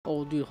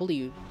Oh,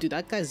 dude, dude,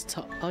 that guy's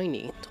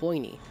tiny.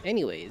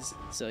 Anyways,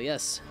 so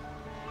yes,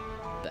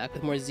 back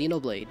with more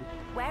Xenoblade.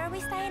 Where are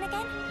we staying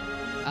again?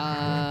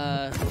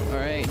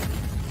 Alright.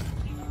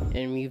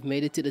 And we've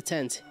made it to the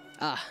tent.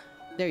 Ah,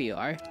 there you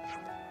are.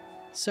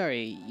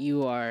 Sorry,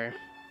 you are...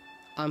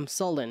 I'm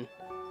Sullen.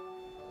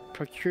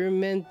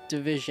 Procurement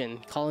Division,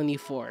 Colony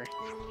 4.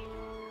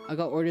 I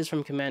got orders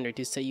from Commander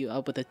to set you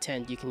up with a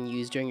tent you can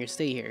use during your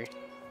stay here.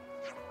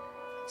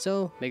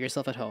 So, make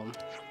yourself at home.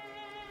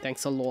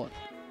 Thanks a lot.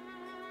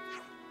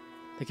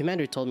 The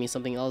Commander told me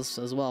something else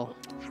as well.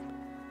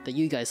 That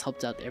you guys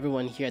helped out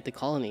everyone here at the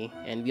colony,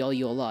 and we owe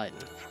you a lot.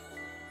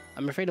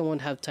 I'm afraid I won't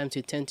have time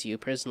to attend to you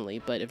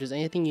personally, but if there's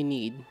anything you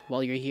need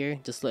while you're here,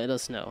 just let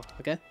us know,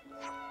 okay?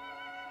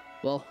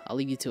 Well, I'll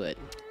leave you to it.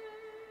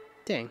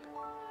 Dang,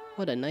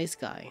 what a nice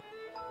guy.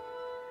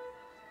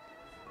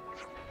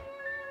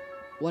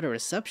 What a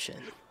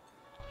reception.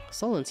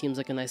 Solon seems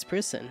like a nice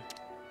person.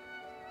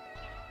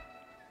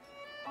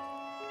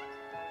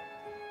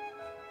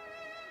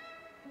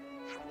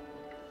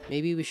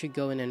 Maybe we should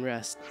go in and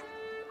rest.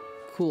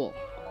 Cool.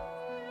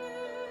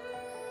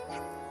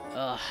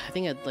 I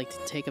think I'd like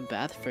to take a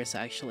bath first,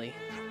 actually.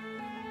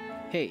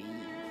 Hey,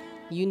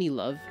 Uni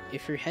Love,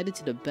 if you're headed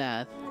to the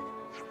bath...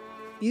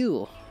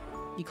 Ew,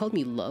 you called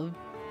me love?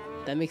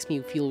 That makes me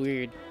feel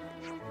weird.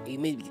 It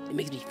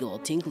makes me feel all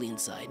tingly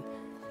inside.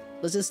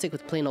 Let's just stick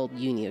with plain old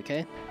Uni,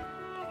 okay?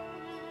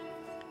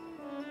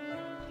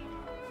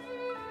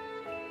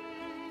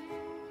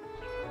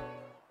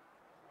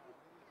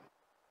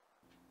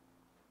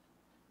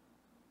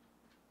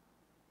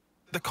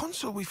 The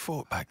consul we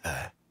fought back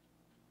there.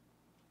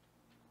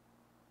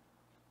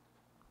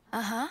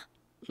 Uh-huh.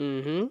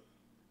 Mm-hmm.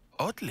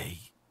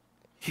 Oddly,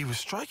 he was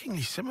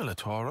strikingly similar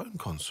to our own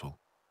consul.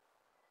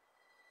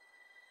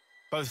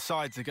 Both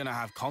sides are gonna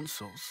have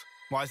consuls.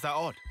 Why is that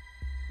odd?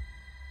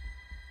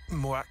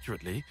 More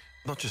accurately,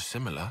 not just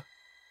similar.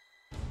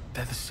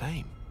 They're the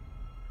same.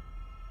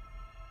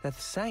 They're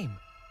the same?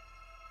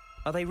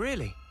 Are they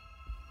really?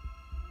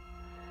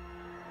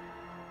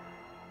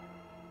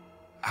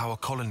 Our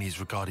colonies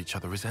regard each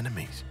other as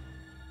enemies.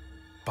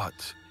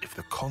 But if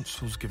the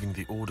consuls giving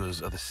the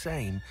orders are the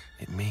same,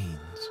 it means...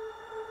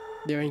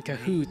 They're in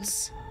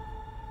cahoots.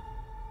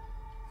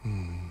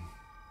 Come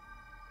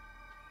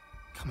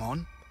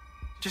on.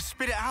 Just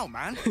spit it out,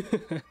 man.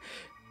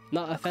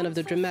 Not a fan of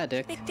the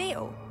dramatic. Big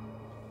deal.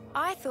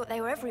 I thought they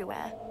were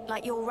everywhere,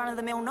 like your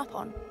run-of-the-mill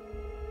Nopon.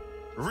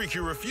 Riki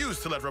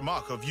refused to let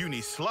remark of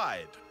Uni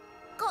slide.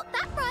 Got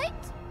that right?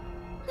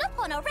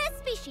 Nopon, a rare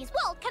species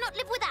world cannot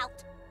live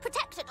without.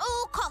 Protect at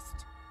all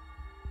cost.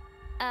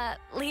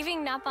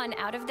 Leaving Nopon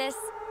out of this?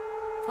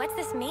 What's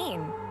this mean?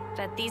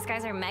 That these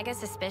guys are mega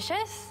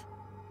suspicious?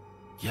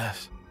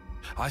 Yes.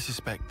 I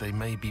suspect they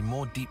may be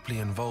more deeply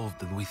involved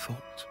than we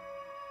thought.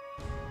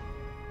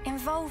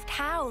 Involved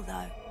how,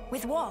 though?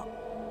 With what?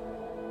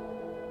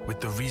 With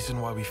the reason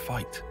why we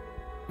fight.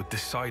 With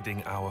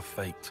deciding our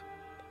fate.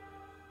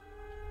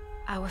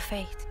 Our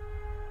fate.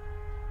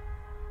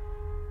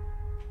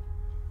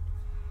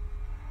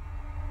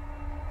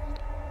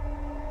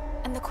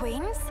 And the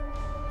Queens?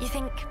 You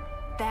think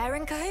they're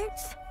in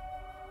cahoots?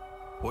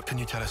 What can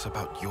you tell us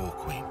about your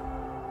queen?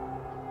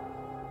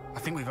 I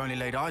think we've only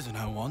laid eyes on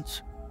her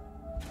once.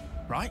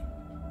 Right?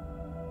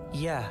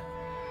 Yeah.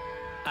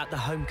 At the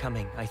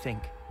homecoming, I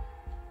think.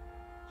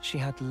 She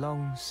had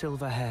long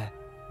silver hair.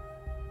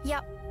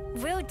 Yep,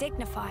 real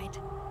dignified.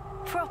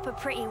 Proper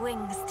pretty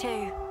wings,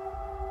 too.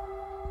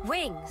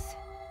 Wings?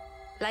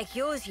 Like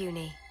yours,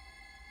 Uni?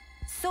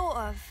 Sort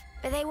of,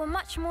 but they were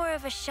much more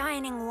of a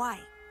shining white.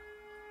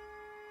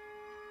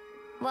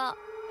 Well,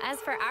 as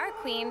for our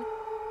queen,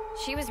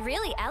 she was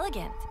really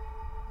elegant.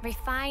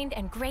 Refined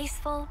and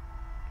graceful.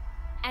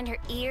 And her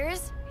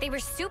ears, they were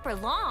super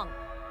long.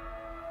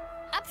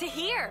 Up to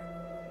here.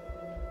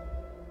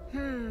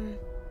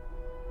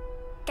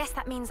 Guess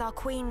that means our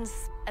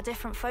queens are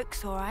different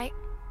folks, all right?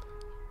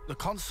 The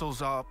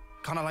consuls are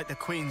kind of like the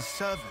queen's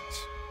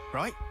servants,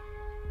 right?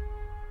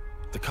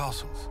 The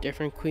castles.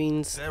 Different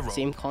queens, Their role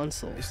same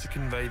consul. is to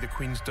convey the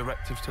queen's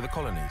directives to the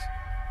colonies,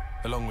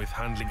 along with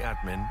handling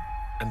admin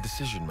and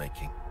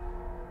decision-making.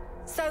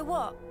 So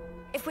what?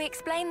 If we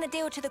explain the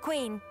deal to the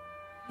queen,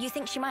 you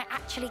think she might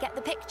actually get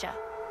the picture?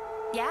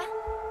 Yeah?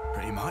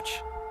 Pretty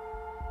much.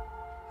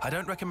 I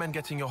don't recommend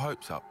getting your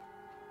hopes up.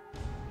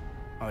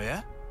 Oh,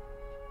 yeah?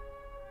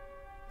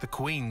 The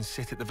queens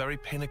sit at the very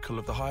pinnacle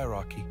of the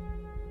hierarchy.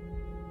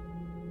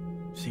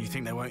 So you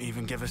think they won't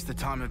even give us the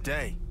time of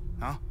day,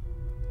 huh?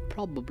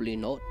 Probably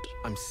not.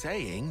 I'm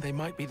saying they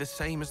might be the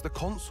same as the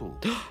consul,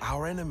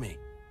 our enemy.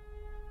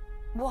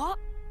 What?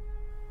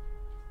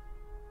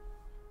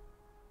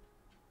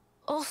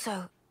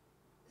 Also,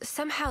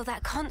 somehow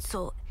that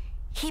consul,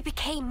 he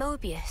became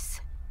Mobius.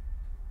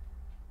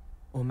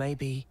 Or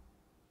maybe...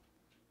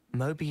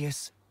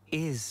 Mobius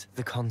is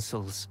the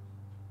consuls.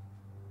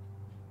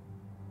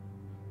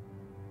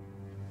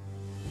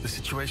 The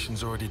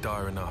situation's already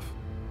dire enough.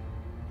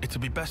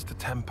 It'd be best to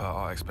temper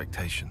our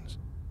expectations.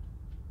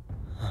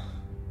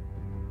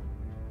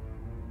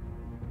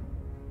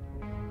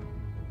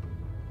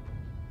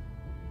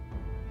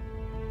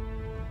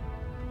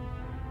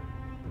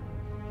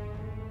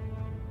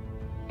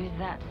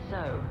 that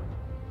so?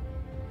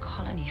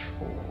 Colony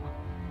 4.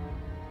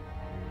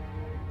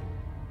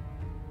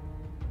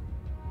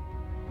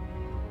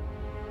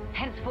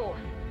 Henceforth,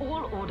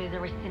 all orders are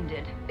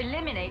rescinded.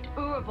 Eliminate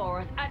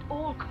Ouroboros at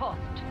all cost.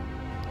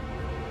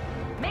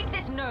 Make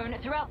this known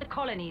throughout the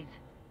colonies.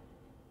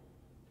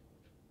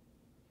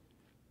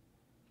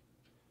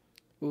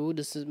 Ooh,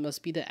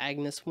 must be the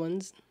Agnes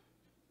ones.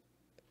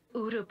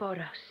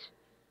 Ouroboros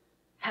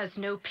has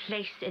no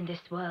place in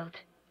this world.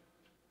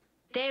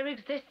 Their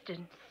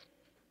existence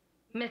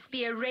must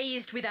be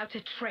erased without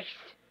a trace.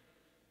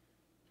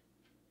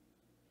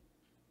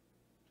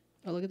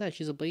 Oh, look at that.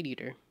 She's a blade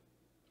eater.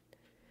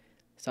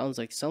 Sounds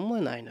like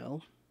someone I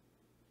know.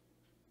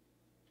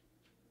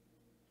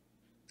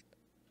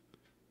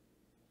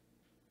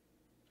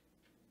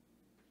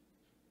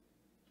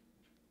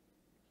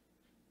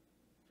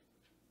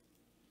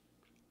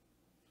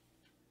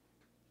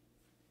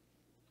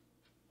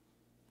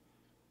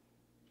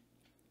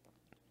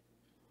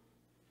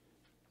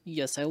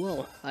 Yes, I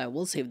will. I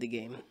will save the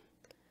game.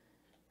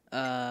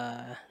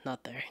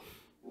 Not there.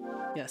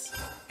 Yes.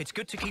 It's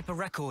good to keep a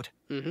record.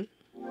 Mm-hmm.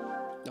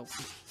 Nope.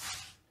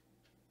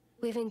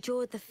 We've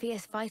endured the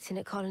fierce fighting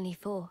at Colony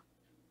 4.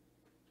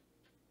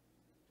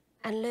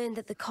 And learned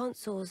that the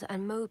consuls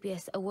and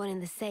Mobius are one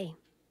and the same.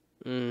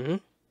 Mm-hmm.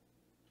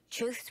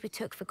 Truths we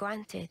took for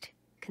granted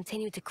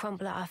continue to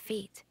crumble at our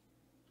feet.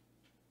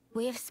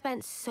 We have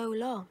spent so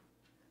long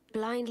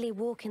blindly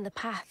walking the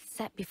path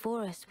set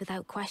before us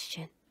without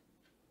question.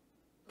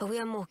 But we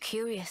are more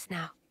curious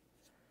now,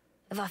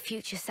 of our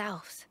future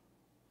selves,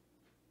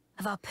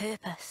 of our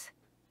purpose.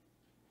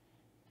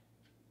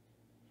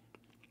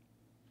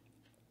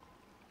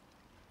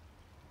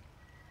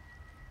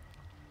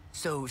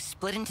 So,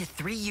 split into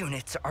 3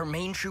 units, our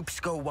main troops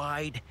go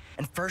wide,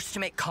 and first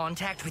to make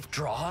contact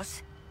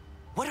withdraws?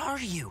 What are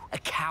you, a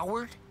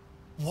coward?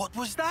 What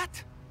was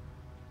that?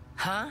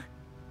 Huh?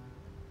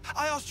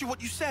 I asked you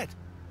what you said.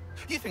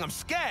 You think I'm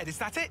scared, is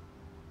that it?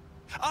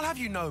 I'll have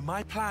you know,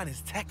 my plan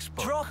is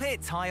textbook. Drop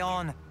it,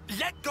 Tyon.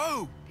 Let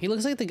go! He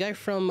looks like the guy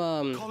from,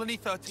 Colony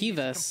 13 is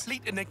a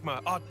complete enigma.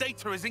 Our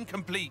data is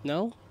incomplete.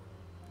 No?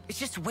 It's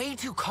just way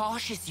too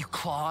cautious, you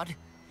clod.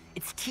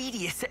 It's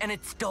tedious and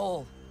it's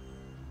dull.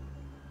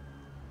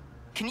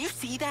 Can you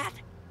see that?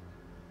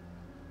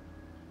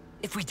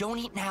 If we don't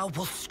eat now,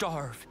 we'll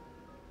starve.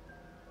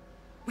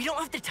 We don't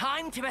have the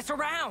time to mess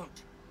around.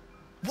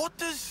 What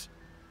does...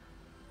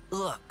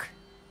 Look,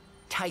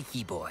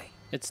 Taiki boy.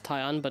 It's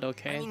Tyon, but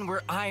okay. I mean,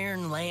 we're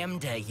Iron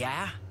Lambda,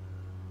 yeah?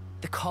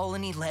 The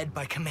colony led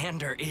by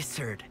Commander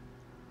Izzard.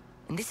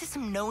 And this is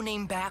some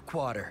no-name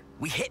backwater.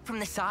 We hit from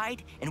the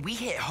side, and we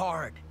hit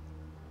hard.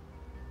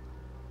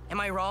 Am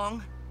I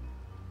wrong?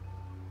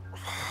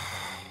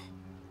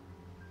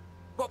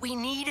 What we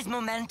need is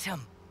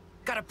momentum.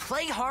 Gotta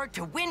play hard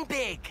to win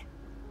big.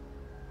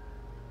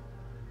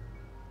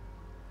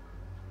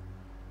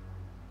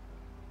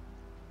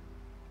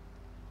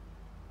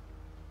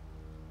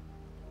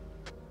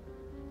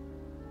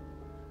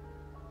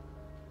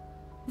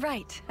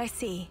 Right, I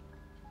see.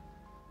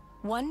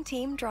 One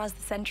team draws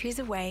the sentries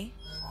away,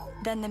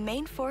 then the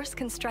main force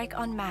can strike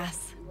en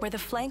masse, where the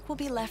flank will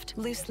be left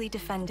loosely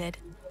defended.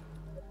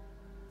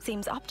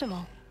 Seems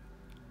optimal.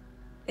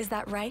 Is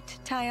that right,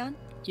 Tyon?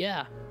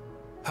 Yeah.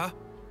 Huh?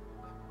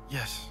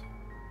 Yes.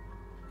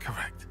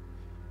 Correct.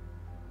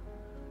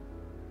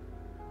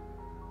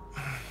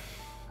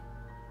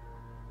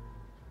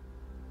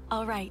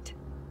 All right.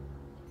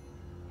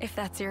 If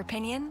that's your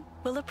opinion,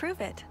 we'll approve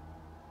it.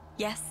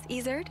 Yes,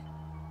 Izzard?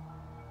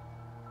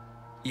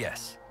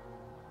 Yes.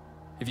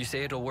 If you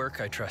say it'll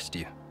work, I trust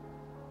you.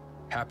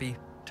 Happy,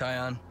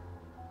 Tyon?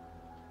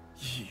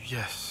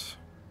 Yes.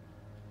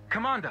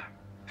 Commander,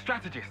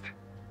 strategist.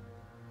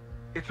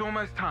 It's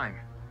almost time.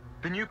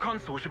 The new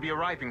consul should be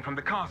arriving from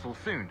the castle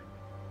soon.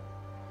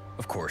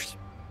 Of course.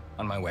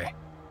 On my way.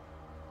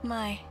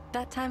 My,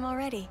 that time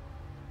already.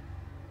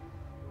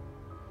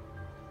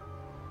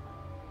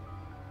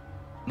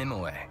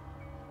 Nimue,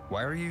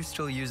 why are you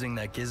still using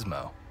that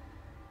gizmo?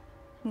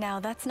 Now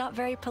that's not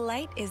very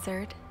polite,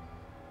 Izzard.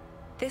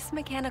 This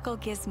mechanical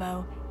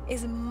gizmo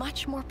is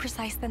much more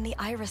precise than the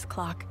iris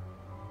clock.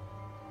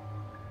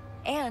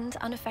 And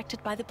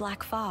unaffected by the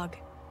black fog.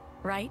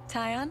 Right,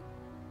 Tyon?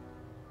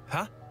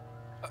 Huh?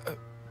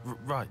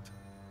 Right.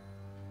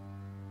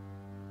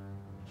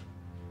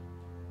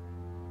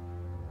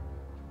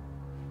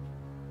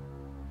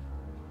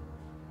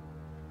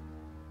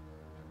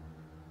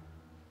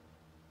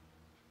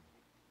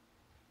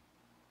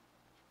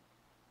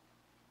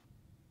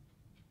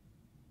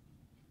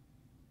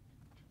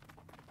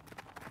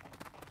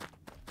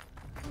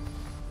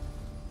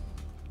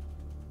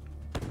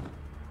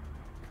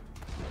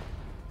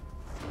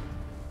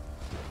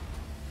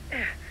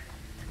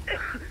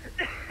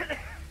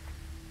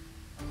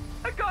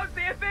 I can't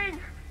see a thing!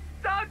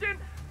 Sergeant!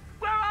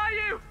 Where are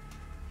you?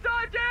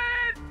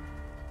 Sergeant!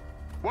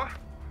 What?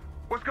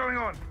 What's going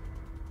on?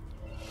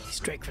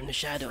 Strike from the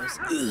shadows.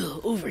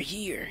 Ugh, over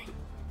here.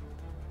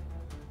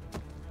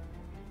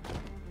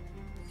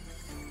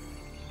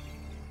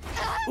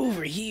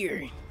 Over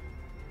here.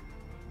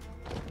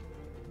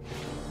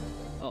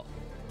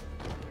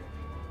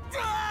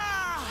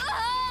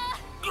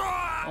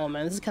 Oh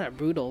man, this is kind of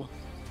brutal.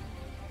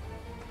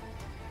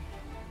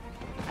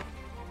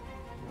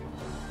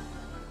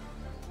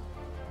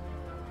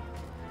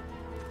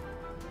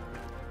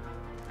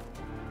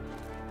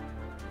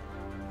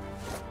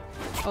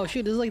 Oh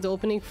shoot, this is like the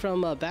opening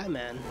from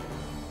Batman.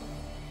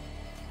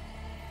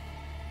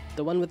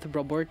 The one with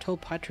Roberto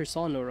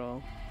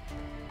Patrisonoro.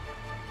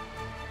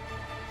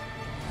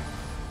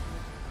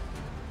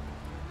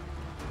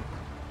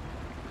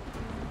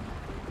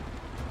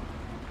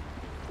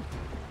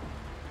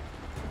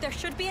 There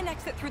should be an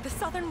exit through the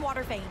southern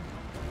water vein.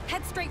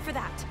 Head straight for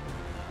that.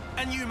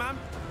 And you, ma'am?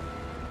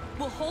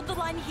 We'll hold the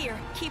line here,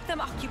 keep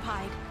them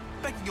occupied.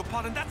 Begging your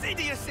pardon, that's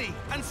idiocy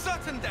and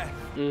certain death.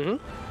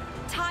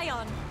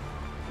 Tyon.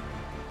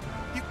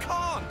 You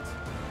can't.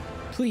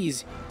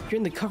 Please, you're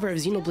in the cover of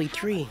Xenoblade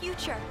 3.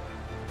 Future.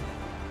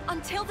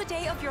 Until the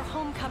day of your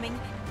homecoming,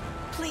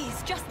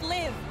 please just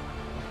live.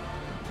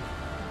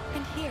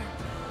 And here.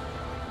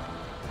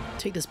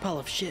 Take this pile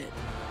of shit.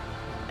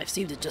 I've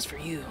saved it just for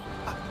you.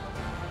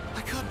 I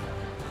couldn't.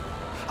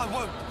 I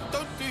won't.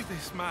 Don't do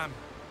this, ma'am.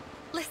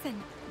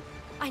 Listen,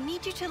 I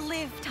need you to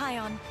live,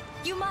 Tyon.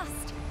 You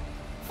must.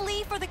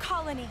 Flee for the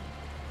colony.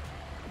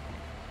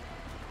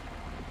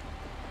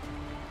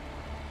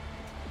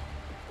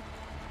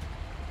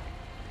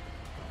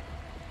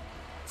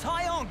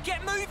 Tyon,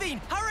 get moving!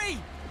 Hurry!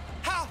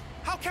 How?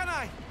 How can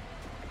I?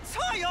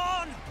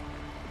 Tyon!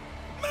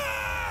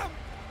 Ma'am!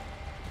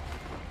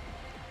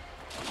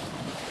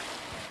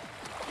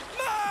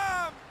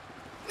 Ma'am!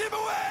 Nip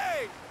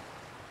away!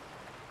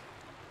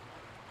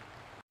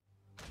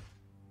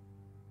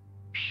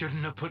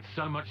 Shouldn't have put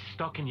so much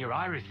stock in your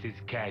irises,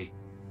 Kay.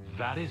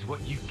 That is what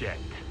you get.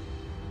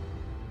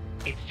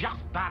 It's just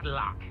bad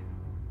luck.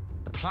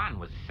 The plan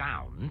was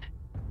sound.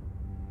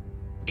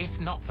 If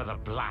not for the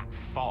black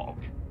fog.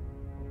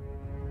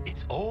 It's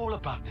all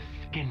about the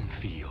skin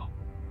feel.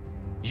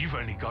 You've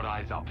only got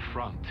eyes up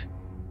front.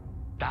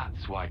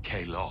 That's why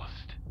Kay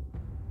lost.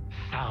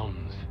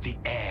 Sounds, the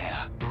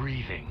air,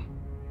 breathing.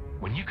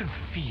 When you can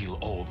feel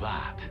all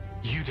that,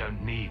 you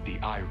don't need the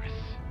iris.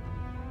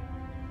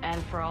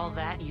 And for all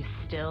that, you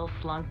still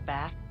slunk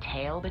back,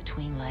 tail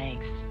between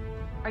legs.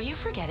 Are you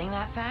forgetting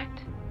that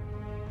fact?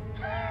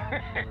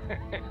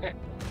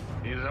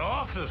 He's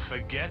awful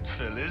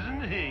forgetful,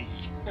 isn't he?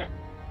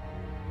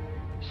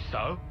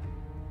 So?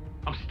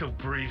 I'm still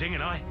breathing,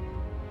 and I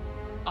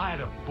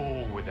had a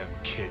ball with them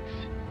kids,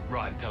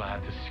 right until I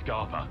had to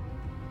scarf her.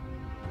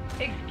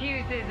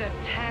 Excuses a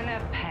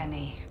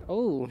penny.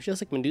 Oh,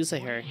 just like Medusa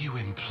hair. What are you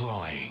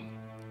implying?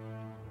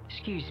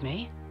 Excuse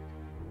me?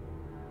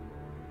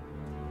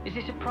 Is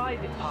this a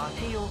private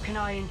party, or can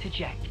I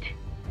interject?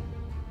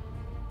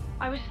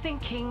 I was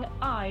thinking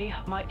I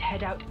might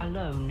head out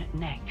alone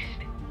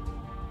next.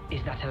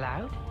 Is that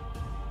allowed?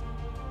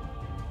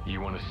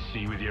 You want to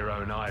see with your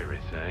own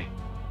iris, eh?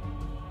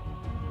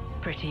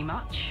 Pretty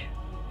much.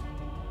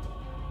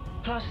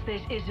 Plus,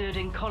 there's Izzard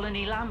and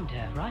Colony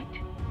Lambda,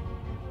 right?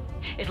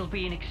 It'll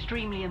be an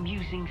extremely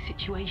amusing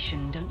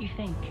situation, don't you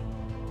think?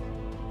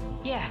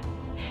 Yeah,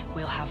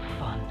 we'll have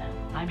fun,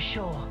 I'm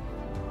sure.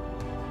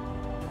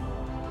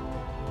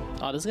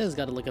 Oh, this guy's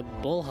got like a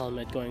bull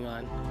helmet going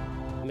on.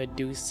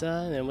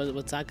 Medusa, and then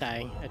what's that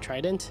guy? A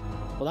trident?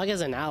 Well, that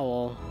guy's an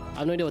owl. I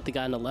have no idea what the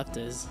guy on the left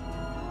is.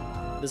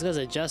 This guy's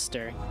a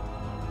jester.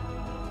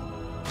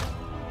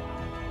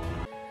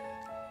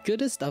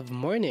 Goodest of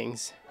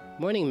mornings.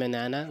 Morning,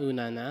 Manana,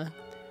 Unana.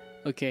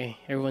 Okay,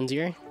 everyone's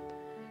here.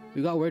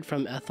 We got word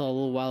from Ethel a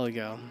little while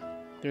ago.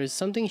 There is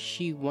something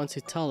she wants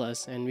to tell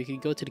us, and we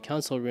could go to the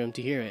council room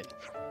to hear it.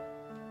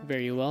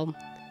 Very well.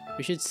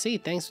 We should say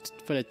thanks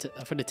for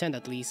the tent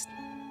at least.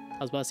 I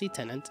was about to say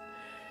tenant.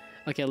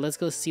 Okay, let's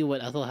go see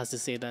what Ethel has to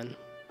say then.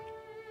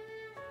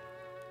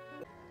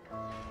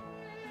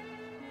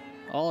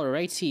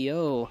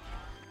 Alrighty-yo.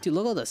 Dude,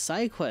 look at all the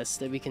side quests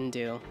that we can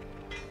do.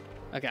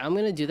 Okay, I'm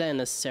gonna do that in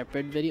a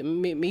separate video.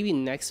 Maybe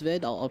next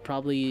vid, I'll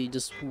probably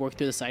just work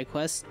through the side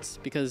quests,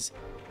 because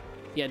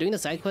yeah, doing the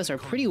side quests are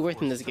pretty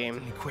worth in this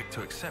game. Quick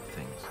to accept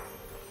things.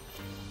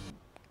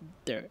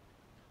 There.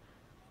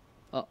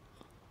 Oh.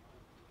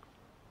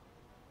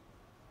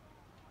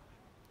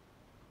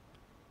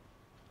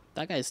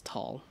 That guy's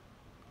tall.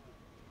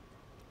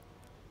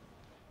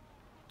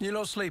 You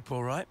lot sleep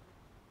all right?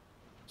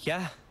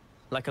 Yeah,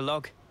 like a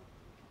log.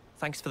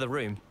 Thanks for the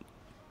room.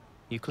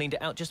 You cleaned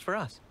it out just for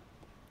us.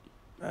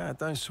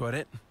 Don't sweat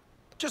it.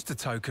 Just a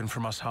token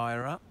from us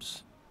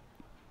higher-ups.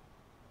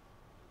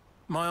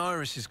 My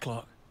iris's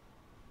clock.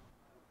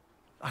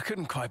 I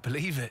couldn't quite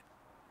believe it.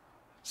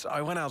 So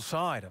I went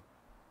outside and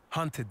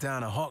hunted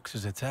down a Hox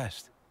as a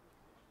test.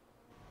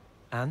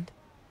 And?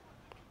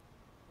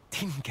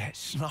 Didn't get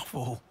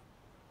Snuffle.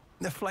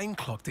 The flame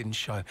clock didn't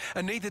show,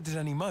 and neither did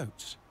any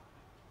motes.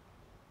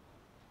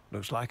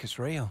 Looks like it's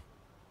real.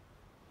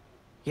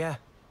 Yeah.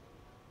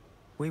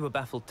 We were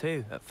baffled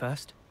too, at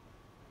first.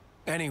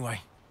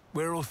 Anyway,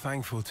 we're all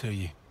thankful to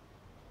you.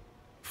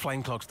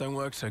 Flame clocks don't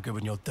work so good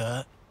when you're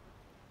dirt.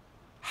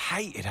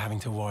 Hated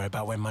having to worry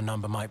about when my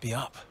number might be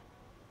up.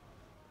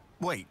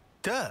 Wait,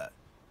 dirt?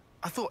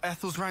 I thought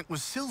Ethel's rank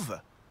was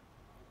silver.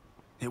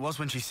 It was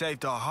when she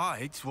saved our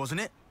hides,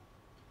 wasn't it?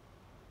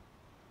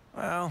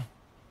 Well,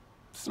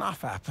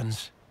 stuff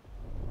happens.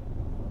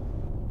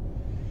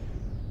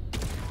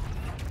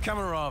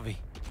 Kamaravi.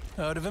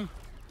 Heard of him?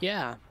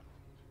 Yeah.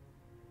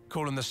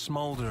 Call him the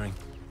Smouldering.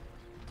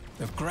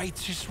 The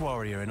greatest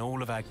warrior in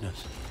all of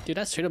Agnes. Dude,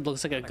 that straight up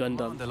looks like a Gundam.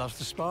 Commander loves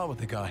to spar with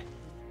the guy.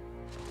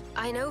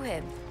 I know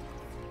him.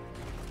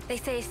 They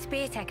say his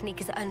spear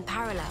technique is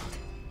unparalleled.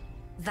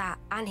 That,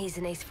 and he's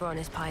an ace for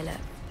honest pilot.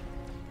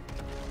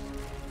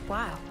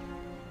 Wow.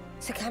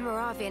 So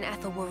Kamaravi and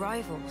Ethel were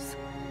rivals.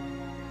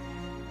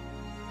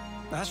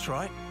 That's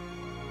right.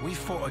 We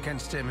fought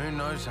against him who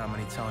knows how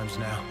many times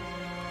now.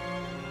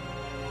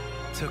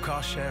 Took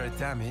our share of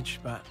damage,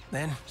 but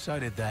then so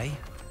did they.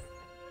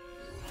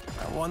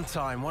 At one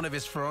time, one of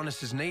his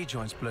Feronis' knee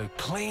joints blew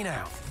clean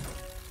out.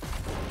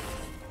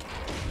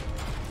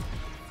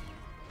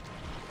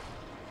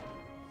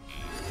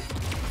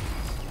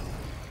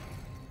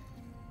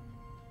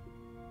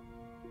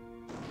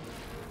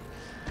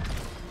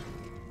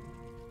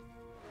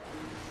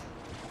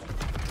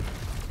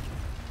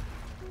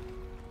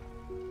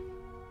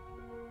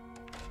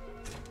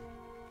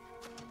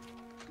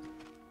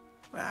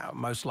 Well,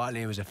 most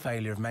likely it was a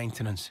failure of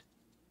maintenance.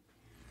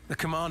 The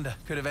commander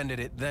could have ended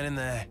it then and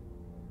there.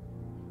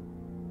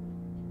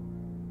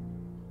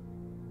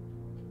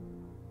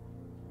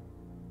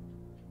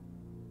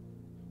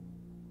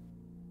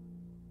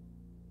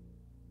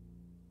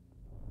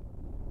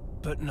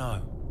 But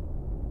no.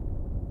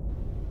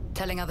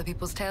 Telling other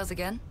people's tales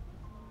again?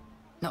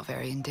 Not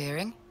very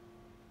endearing.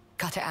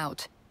 Cut it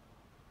out.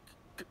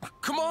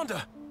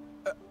 Commander!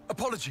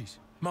 Apologies,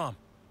 Mom.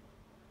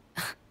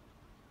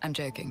 I'm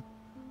joking.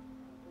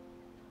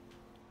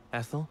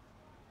 Ethel?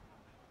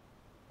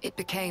 It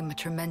became a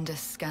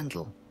tremendous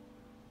scandal.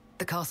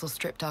 The castle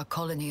stripped our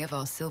colony of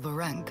our silver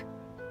rank,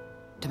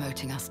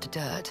 demoting us to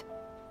dirt.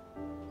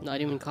 Not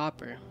even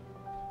copper.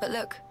 But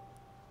look.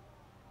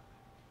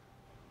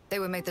 They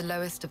were made the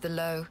lowest of the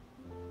low,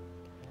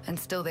 and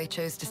still they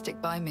chose to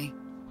stick by me,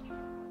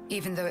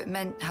 even though it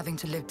meant having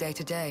to live day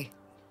to day.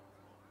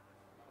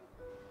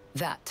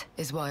 That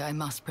is why I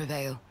must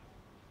prevail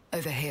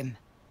over him.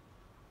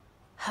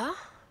 Huh?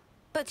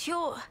 But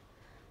you're...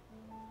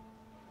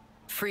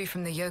 Free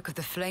from the yoke of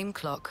the flame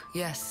clock,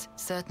 yes,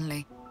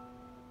 certainly.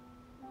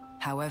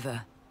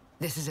 However,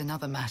 this is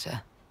another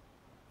matter.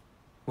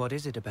 What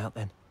is it about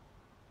then?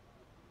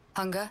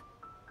 Hunger?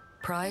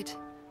 Pride?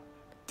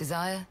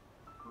 Desire?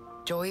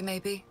 Joy,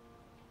 maybe?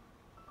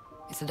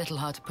 It's a little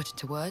hard to put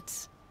into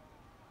words,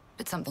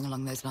 but something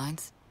along those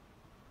lines.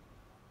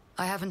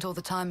 I haven't all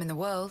the time in the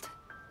world,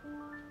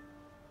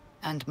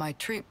 and my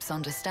troops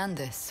understand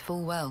this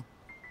full well.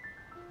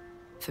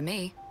 For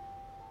me,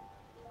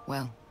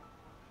 well,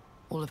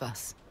 all of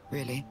us,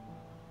 really.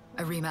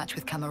 A rematch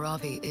with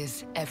Kamaravi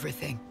is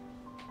everything.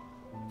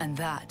 And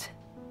that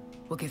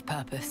will give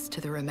purpose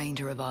to the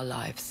remainder of our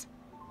lives.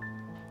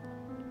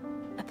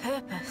 A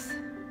purpose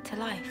to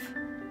life.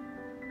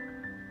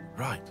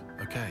 Right,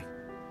 okay.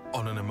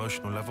 On an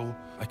emotional level,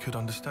 I could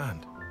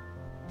understand.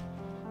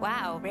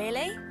 Wow,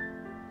 really?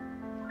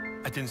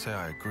 I didn't say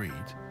I agreed.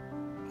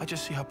 I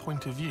just see her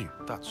point of view,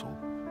 that's all.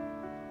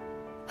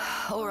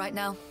 All right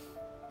now,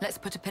 let's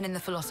put a pin in the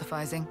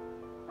philosophizing.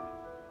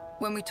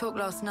 When we talked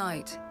last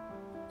night,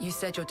 you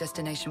said your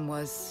destination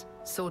was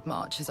Sword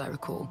March, as I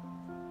recall.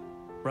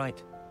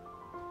 Right.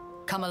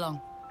 Come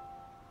along.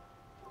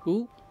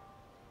 Ooh.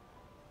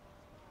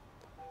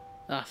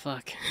 Ah,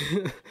 fuck.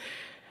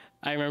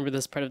 I remember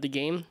this part of the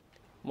game.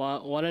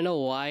 Want to know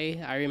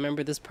why I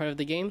remember this part of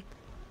the game?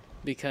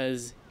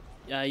 Because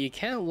you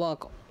can't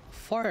walk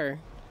far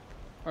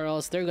or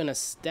else they're gonna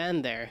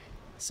stand there.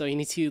 So you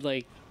need to,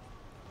 like,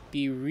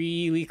 be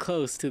really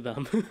close to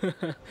them.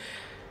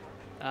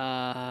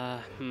 I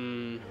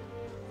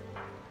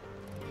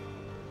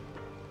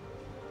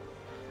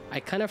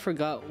kind of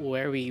forgot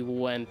where we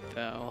went,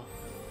 though.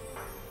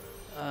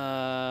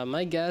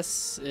 My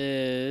guess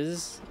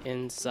is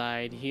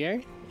inside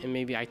here. And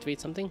maybe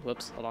activate something.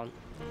 Whoops, hold on.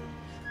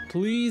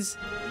 Please.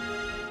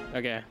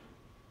 Okay.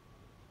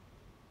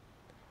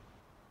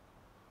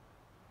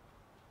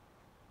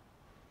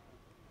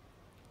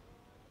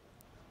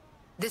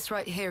 This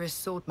right here is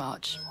Sword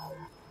March.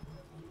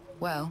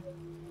 Well,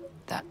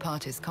 that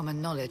part is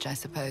common knowledge, I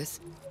suppose.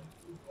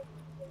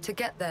 To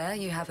get there,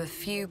 you have a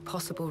few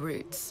possible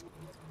routes.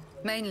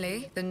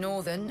 Mainly the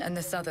northern and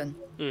the southern.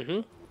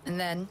 Mm-hmm. And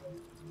then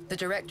the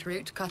direct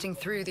route cutting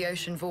through the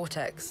ocean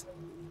vortex.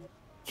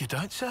 You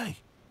don't say.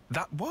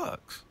 That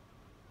works.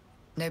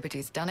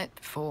 Nobody's done it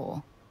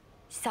before.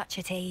 Such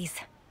a tease.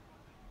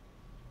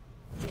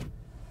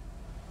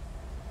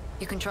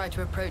 You can try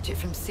to approach it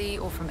from sea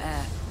or from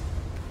air.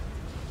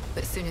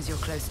 But as soon as you're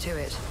close to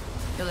it,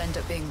 you'll end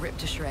up being ripped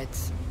to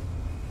shreds.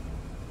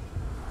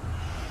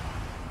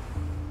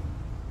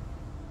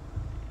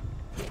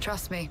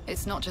 Trust me,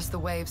 it's not just the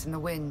waves and the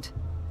wind.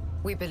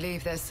 We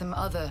believe there's some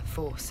other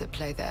force at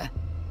play there.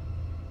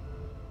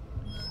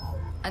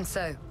 And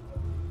so,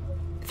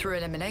 through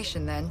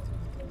elimination then,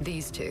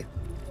 these two.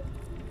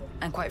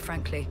 And quite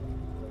frankly,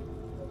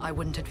 I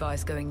wouldn't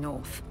advise going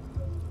north.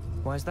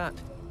 Why's that?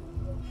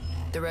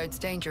 The road's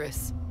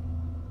dangerous,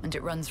 and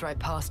it runs right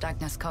past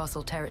Agnes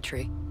Castle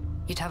territory.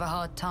 You'd have a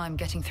hard time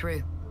getting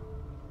through.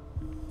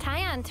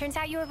 Tyon, turns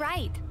out you were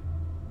right.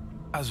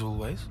 As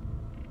always.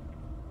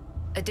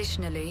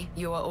 Additionally,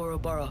 you are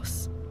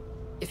Ouroboros.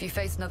 If you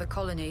face another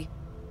colony,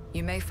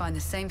 you may find the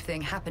same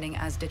thing happening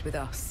as did with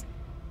us.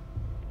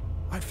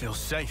 I'd feel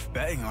safe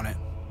betting on it.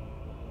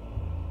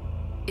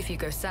 If you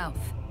go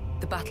south,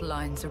 the battle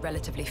lines are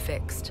relatively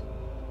fixed.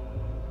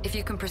 If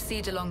you can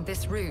proceed along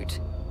this route,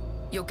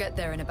 you'll get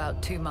there in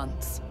about 2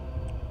 months.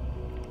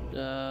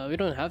 We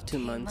don't have 2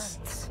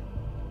 months.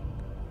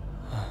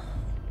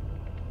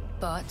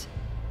 But...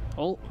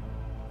 Oh.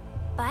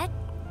 But?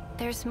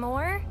 There's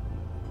more?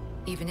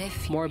 Even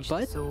if you more reach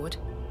the sword,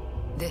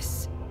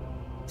 this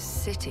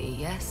city,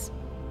 yes?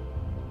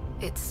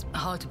 It's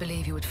hard to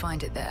believe you would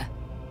find it there.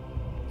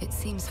 It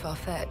seems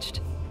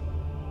far-fetched.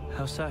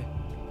 How so?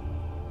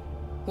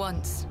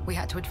 Once, we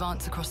had to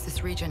advance across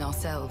this region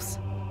ourselves.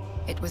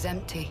 It was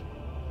empty.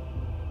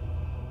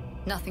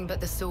 Nothing but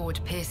the sword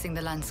piercing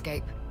the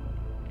landscape.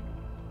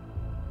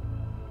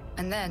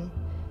 And then,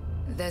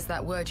 there's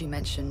that word you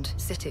mentioned,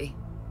 city.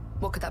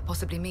 What could that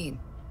possibly mean?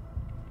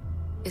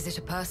 Is it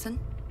a person?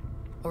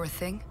 Or a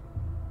thing?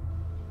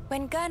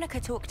 When Guernica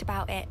talked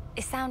about it,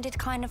 it sounded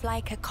kind of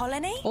like a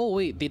colony. Oh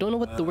wait, they don't know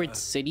what the word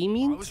city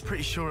means? I was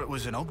pretty sure it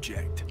was an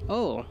object.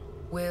 Oh.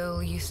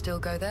 Will you still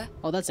go there?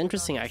 Oh, that's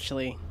interesting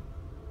actually.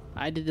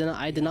 I did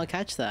not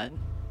catch that.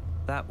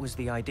 That was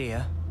the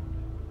idea.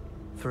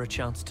 For a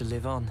chance to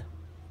live on.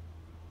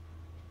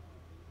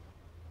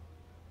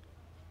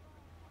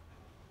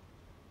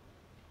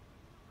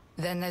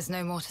 Then there's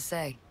no more to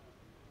say.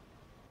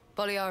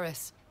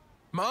 Boliaris.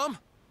 Mom?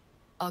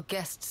 Our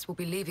guests will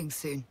be leaving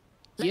soon.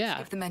 Let's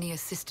give them any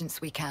assistance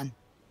we can.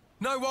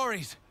 No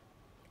worries.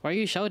 Why are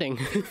you shouting?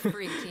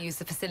 Free to use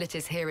the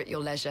facilities here at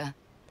your leisure.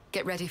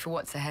 Get ready for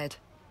what's ahead.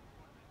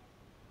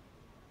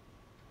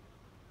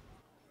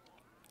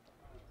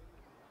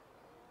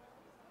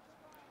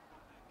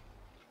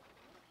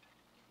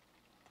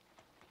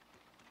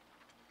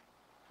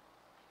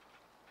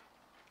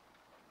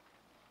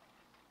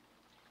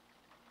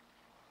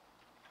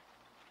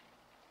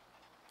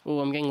 Oh,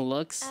 I'm getting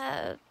looks.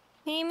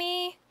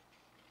 Mimi?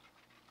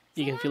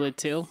 You can feel it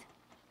too?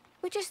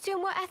 We're just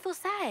doing what Ethel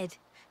said.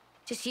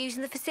 Just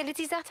using the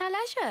facilities at our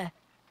leisure.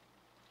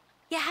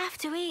 You have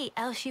to eat,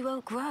 else you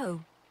won't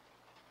grow.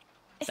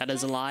 That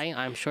is a lie.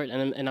 I'm short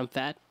and I'm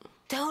fat.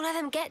 Don't let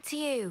them get to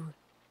you.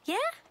 Yeah?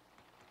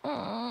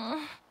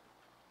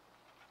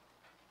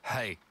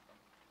 Hey.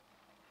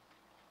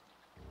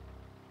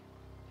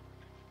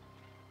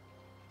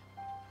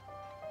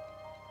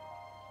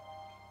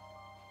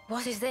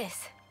 What is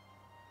this?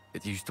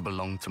 It used to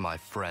belong to my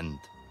friend.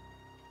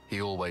 He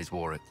always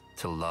wore it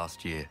till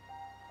last year.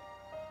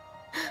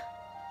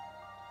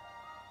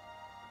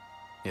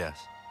 Yes,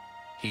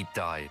 he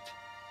died,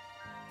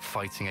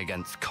 fighting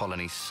against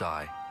Colony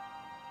Psi.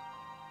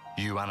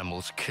 You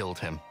animals killed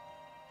him.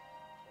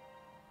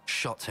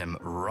 Shot him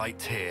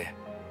right here.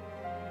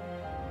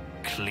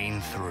 Clean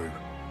through.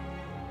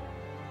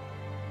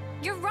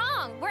 You're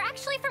wrong! We're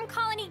actually from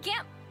Colony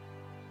Gimp.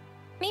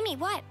 Mimi,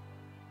 what?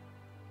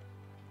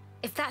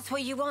 If that's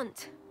what you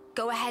want,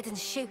 go ahead and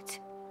shoot.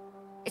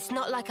 It's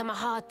not like I'm a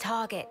hard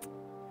target.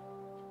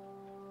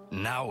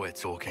 Now we're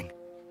talking.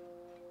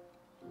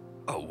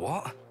 Oh,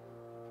 what?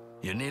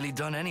 You're nearly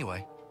done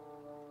anyway.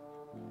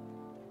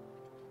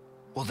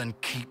 Well then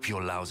keep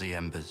your lousy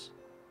embers.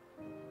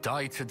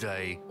 Die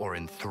today or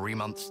in 3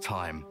 months'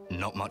 time,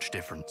 not much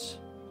difference.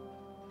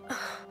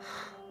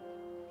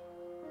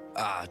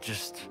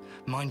 Just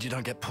mind you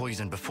don't get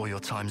poisoned before your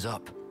time's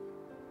up.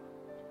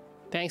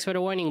 Thanks for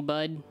the warning,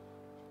 bud.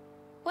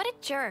 What a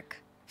jerk.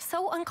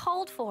 So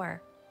uncalled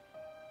for.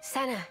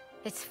 Senna,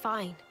 it's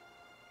fine.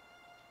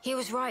 He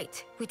was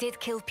right. We did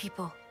kill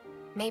people.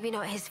 Maybe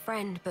not his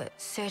friend, but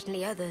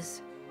certainly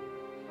others.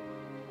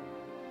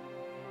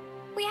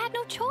 We had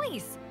no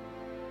choice.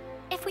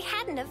 If we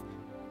hadn't have,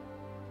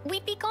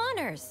 we'd be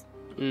goners.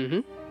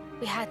 Mm-hmm.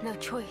 We had no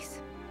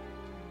choice.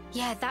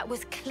 Yeah, that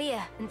was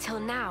clear until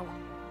now.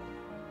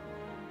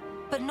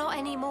 But not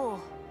anymore.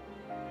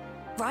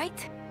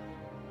 Right?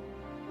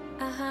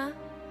 Uh-huh.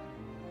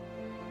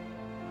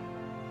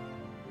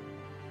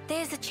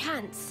 There's a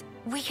chance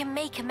we can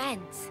make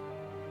amends.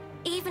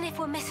 Even if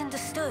we're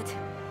misunderstood.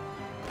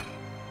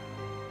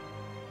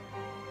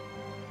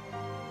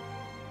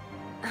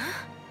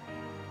 Huh?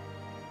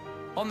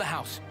 On the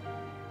house.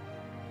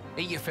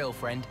 Eat your fill,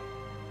 friend.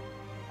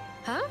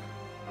 Huh?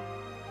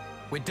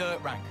 We're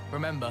dirt rank,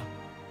 remember?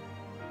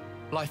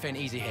 Life ain't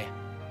easy here.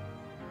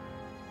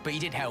 But you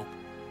did help.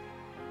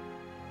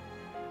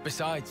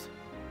 Besides,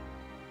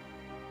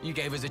 you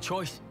gave us a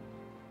choice.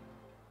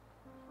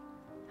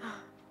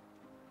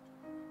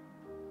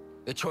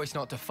 The choice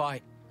not to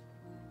fight.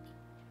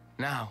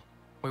 Now,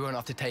 we won't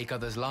have to take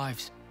others'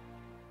 lives.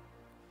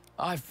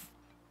 I've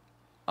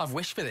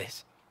wished for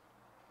this.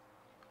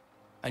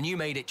 And you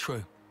made it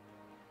true.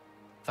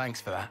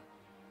 Thanks for that.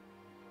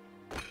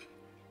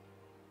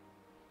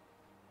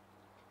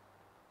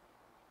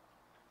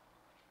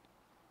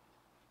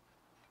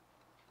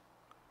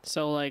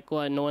 So like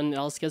what, no one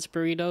else gets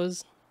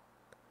burritos?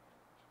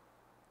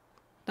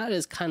 That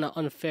is kind of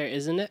unfair,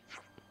 isn't it?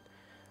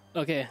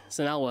 Okay,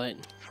 so now what?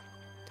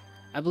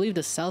 I believe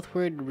the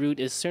southward route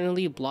is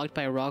certainly blocked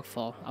by a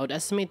rockfall. I would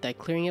estimate that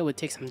clearing it would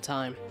take some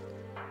time.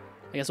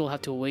 I guess we'll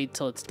have to wait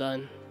till it's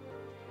done.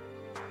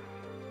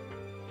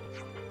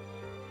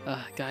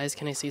 Guys,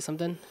 can I say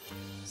something?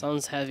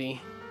 Sounds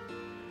heavy.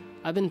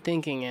 I've been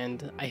thinking,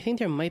 and I think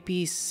there might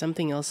be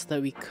something else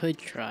that we could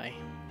try.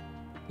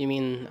 You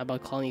mean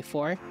about Colony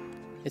 4?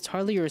 It's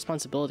hardly your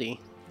responsibility.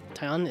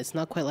 Tyon, it's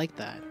not quite like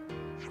that.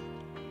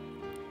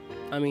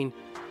 I mean,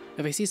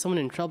 if I see someone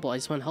in trouble, I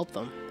just want to help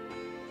them.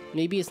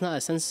 Maybe it's not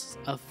a sense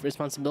of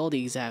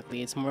responsibility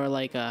exactly, it's more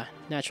like a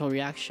natural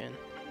reaction.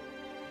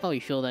 Oh, you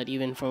feel that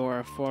even for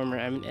a former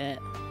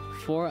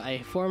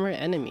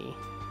enemy.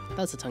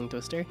 That's a tongue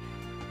twister.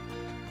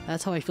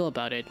 That's how I feel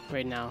about it,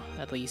 right now,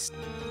 at least.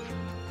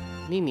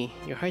 Mimi,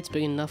 your heart's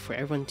big enough for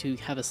everyone to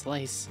have a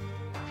slice.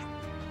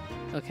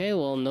 Okay,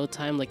 well, no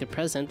time like the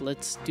present,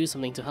 let's do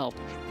something to help.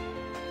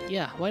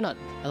 Yeah, why not?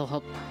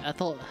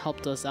 Ethel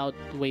helped us out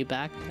way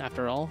back,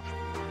 after all.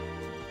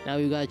 Now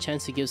we've got a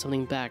chance to give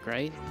something back,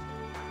 right?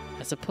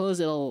 I suppose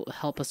it'll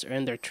help us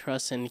earn their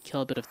trust and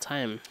kill a bit of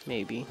time,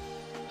 maybe.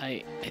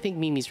 I think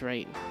Mimi's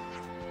right.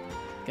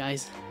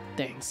 Guys,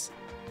 thanks.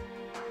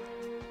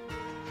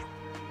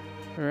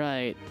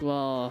 Right,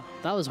 well,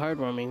 that was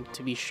heartwarming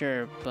to be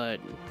sure, but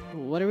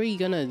what are we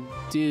gonna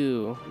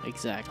do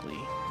exactly?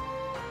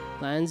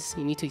 Lance,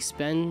 you need to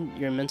expend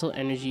your mental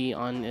energy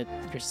on it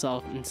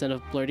yourself instead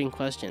of blurting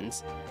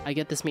questions. I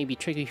get this may be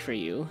tricky for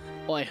you.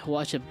 Oi,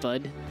 watch it,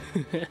 bud.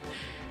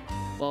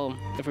 Well,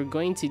 if we're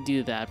going to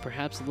do that,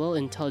 perhaps a little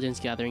intelligence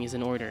gathering is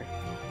in order.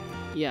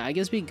 Yeah, I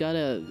guess we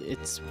gotta...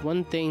 It's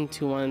one thing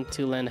to want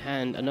to lend a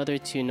hand, another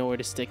to know where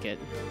to stick it.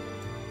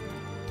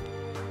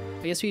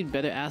 I guess we'd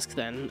better ask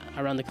then,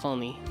 around the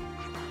colony.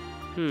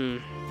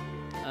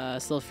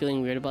 Still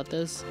feeling weird about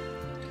this?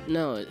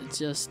 No, it's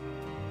just...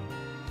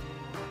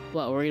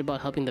 What, worried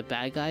about helping the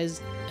bad guys?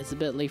 It's a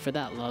bit late for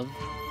that, love.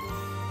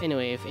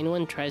 Anyway, if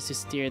anyone tries to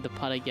steer the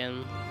pot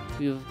again,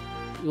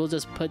 we'll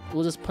just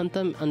punt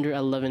them under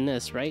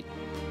 11-ness, right?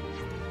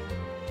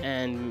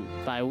 And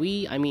by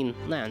we, I mean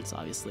Lance,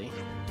 obviously.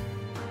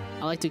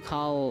 I like to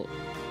call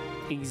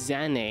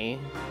Xane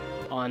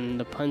on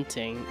the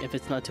punting if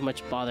it's not too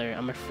much bother.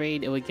 I'm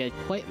afraid it would get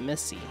quite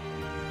messy.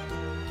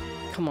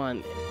 Come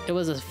on, it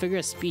was a figure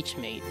of speech,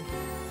 mate.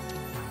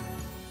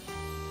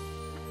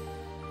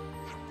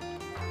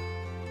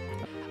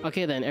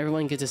 Okay then,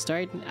 everyone gets to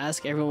start.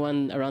 Ask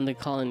everyone around the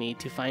colony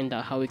to find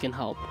out how we can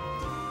help.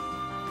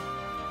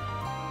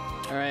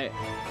 Alright.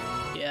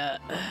 Yeah.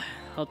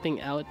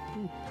 Helping out.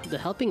 The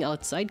helping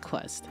out side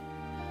quest.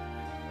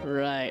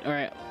 Right,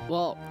 alright.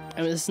 Well,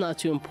 I mean, this is not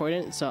too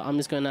important, so I'm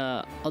just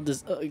gonna... I'll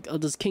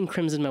just King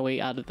Crimson my way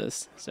out of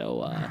this.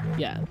 So,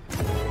 yeah.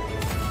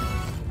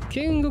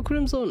 King of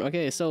Crimson!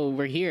 Okay, so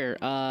we're here.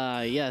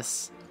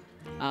 Yes.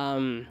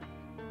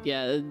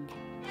 Yeah.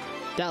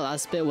 That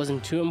last bit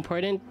wasn't too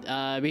important.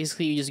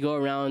 Basically, you just go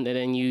around and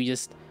then you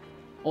just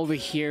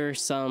overhear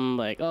some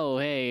like, oh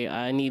hey,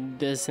 I need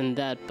this and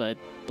that, but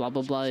blah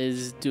blah blah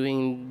is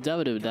doing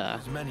da da da.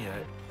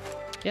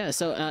 Yeah.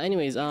 So,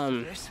 anyways,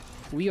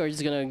 we are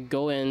just gonna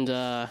go and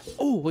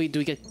oh wait, do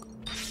we get?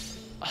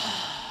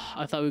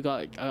 I thought we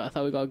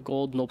got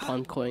gold, no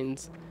pawn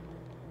coins.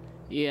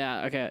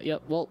 Yeah. Okay.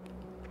 Yep. Well,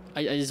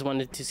 I just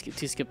wanted to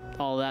skip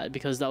all that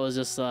because that was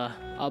just a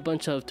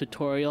bunch of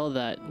tutorial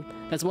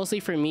that's mostly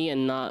for me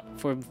and not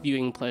for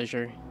viewing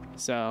pleasure.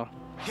 So,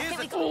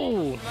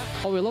 oh,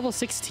 we're level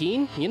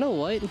 16. You know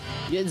what?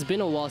 It's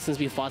been a while since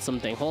we fought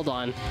something. Hold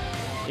on.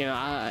 You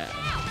know,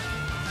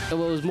 it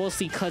was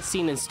mostly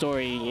cutscene and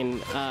story, and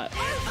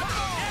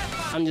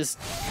I'm just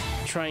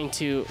trying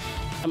to.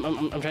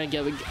 I'm trying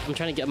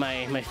to get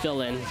my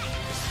fill in.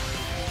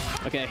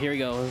 Okay, here we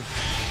go.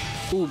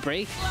 Ooh,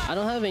 break? I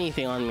don't have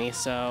anything on me,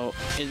 so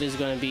it is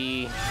gonna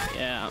be,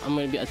 yeah, I'm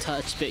gonna be a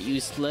touch bit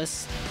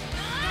useless.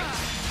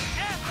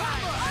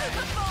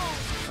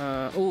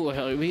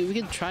 Ooh, we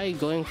could try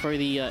going for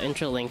the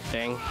interlink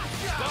thing.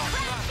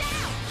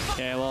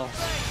 Okay, well,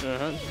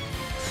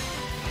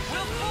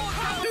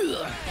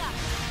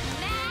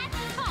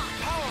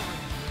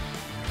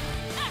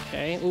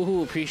 Okay,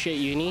 ooh, appreciate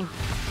uni.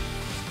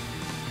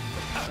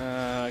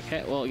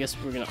 Okay, well, I guess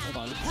we're gonna, hold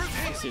on,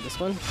 let's do this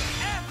one.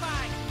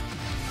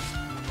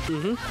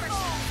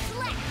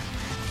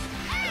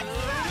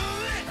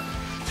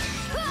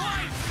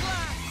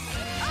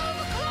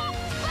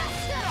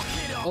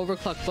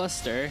 Overclock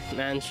Buster,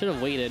 man, should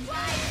have waited.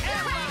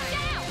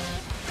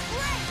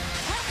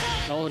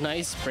 Oh,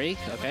 nice break,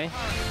 okay.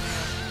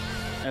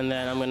 And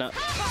then I'm gonna.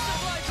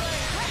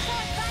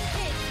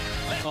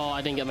 Oh,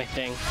 I didn't get my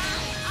thing.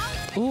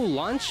 Ooh,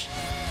 launch.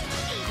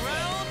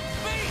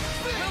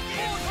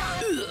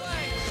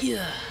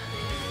 Yeah.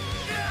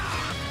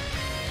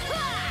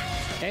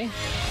 Okay.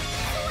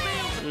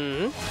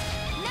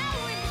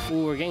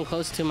 Ooh, we're getting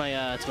close to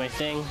my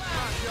thing.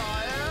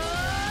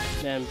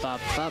 Then bop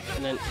bop,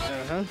 and then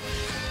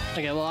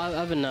Okay, well I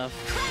have enough.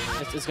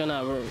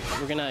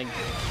 We're gonna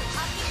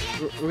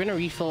we're gonna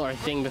refill our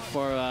thing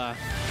before.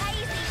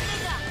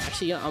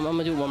 Actually, yeah, I'm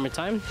gonna do it one more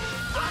time,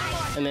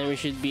 and then we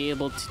should be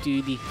able to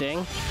do the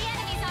thing.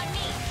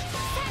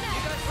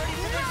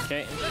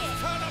 Okay.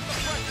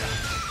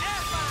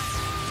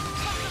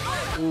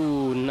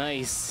 Ooh,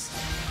 nice.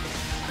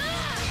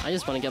 I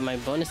just want to get my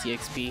bonus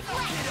EXP.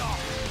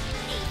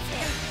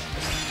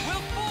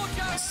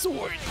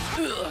 Sword.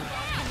 Ugh.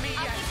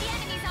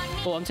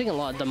 Oh, I'm taking a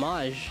lot of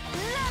damage.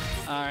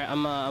 All right,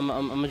 I'm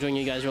gonna join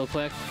you guys real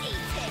quick.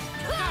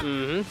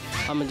 I'm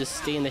gonna just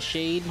stay in the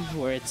shade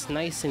where it's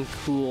nice and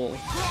cool.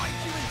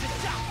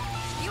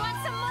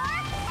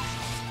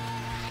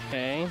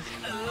 Okay.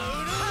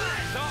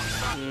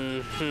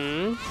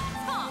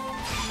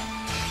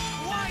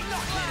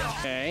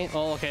 Okay.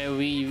 Oh, okay.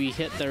 We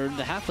hit the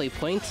halfway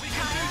point.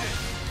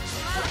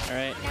 All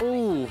right.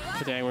 Ooh.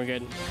 Okay, we're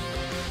good.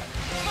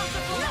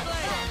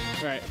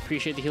 All right.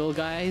 Appreciate the heal,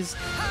 guys.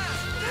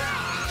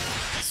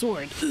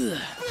 Sword. Ugh.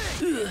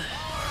 Ugh.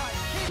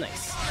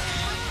 Nice.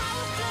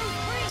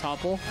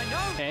 Topple.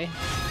 Okay.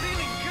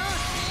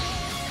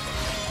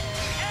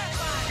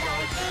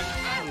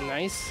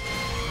 Nice.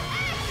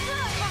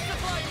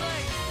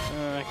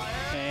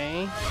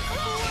 Okay.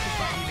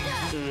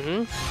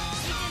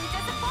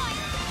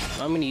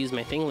 I'm gonna use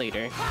my thing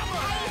later.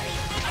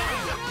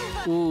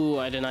 Ooh,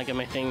 I did not get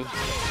my thing.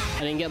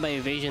 I didn't get my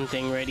evasion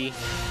thing ready.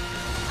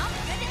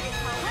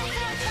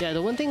 Yeah,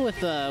 the one thing with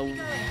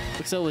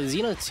so with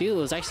Xeno 2, it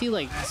was actually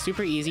like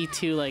super easy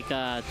to like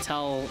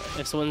tell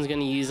if someone's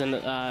gonna use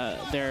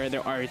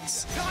their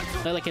arts.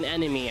 They're like an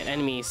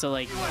enemy. So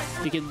like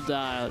you could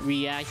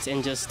react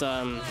and just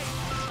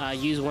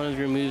use one of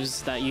your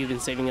moves that you've been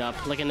saving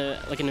up, like an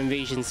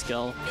invasion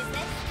skill.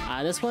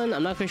 This one,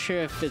 I'm not quite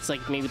sure if it's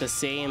like maybe the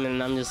same,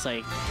 and I'm just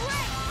like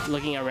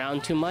looking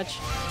around too much.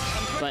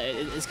 But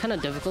it's kind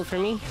of difficult for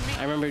me.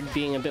 I remember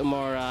being a bit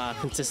more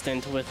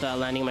consistent with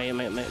landing my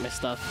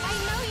stuff. I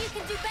know you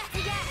can do better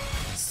yet.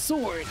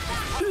 Sword.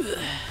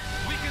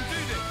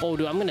 Oh,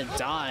 dude, I'm gonna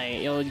die.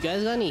 Yo, you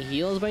guys got any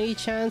heals by any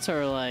chance,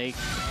 or like?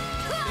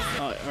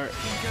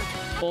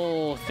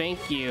 Oh,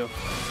 thank you.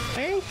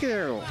 Thank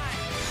you.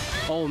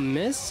 Oh,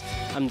 miss?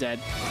 I'm dead.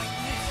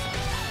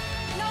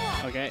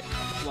 Okay.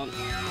 Hold on.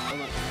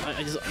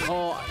 I just.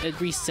 Oh, it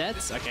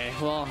resets. Okay.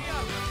 Well.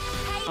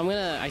 I'm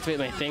gonna activate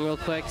my thing real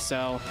quick,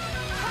 so...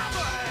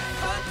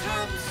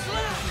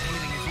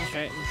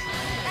 Okay.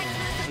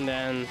 And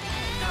then...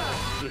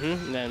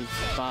 and then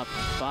bop,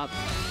 bop,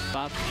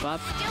 bop,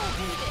 bop.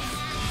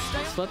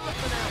 Flip.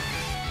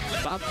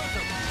 Bop.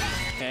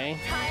 Okay.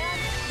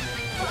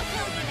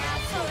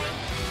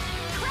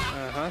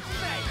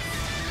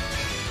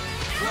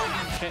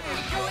 Okay.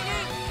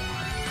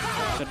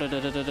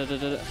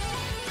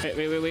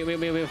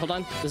 Wait, hold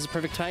on. This is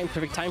perfect timing.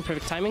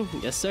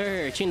 Yes,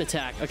 sir. Chain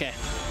attack. Okay.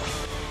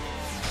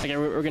 Okay,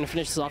 we're gonna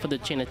finish this off with the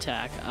chain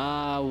attack.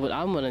 What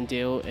I'm gonna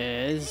do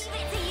is...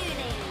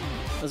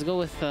 Let's go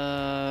with,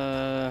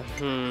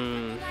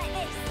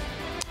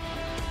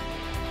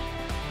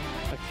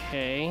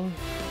 Okay.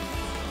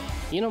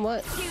 You know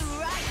what?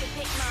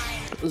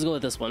 Let's go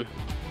with this one.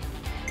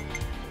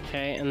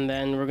 Okay, and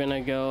then we're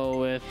gonna go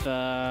with,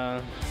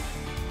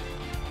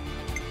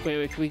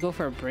 Wait, can we go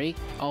for a break?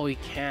 Oh, we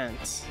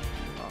can't.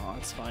 Oh,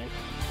 it's fine.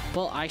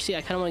 Well, actually,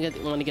 I kind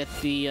of want to get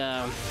the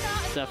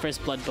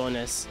first blood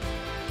bonus,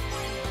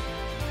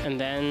 and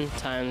then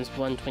times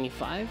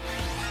 125,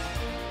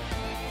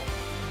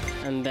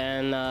 and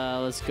then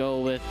let's go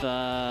with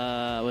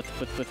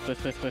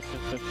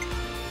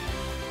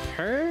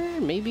her.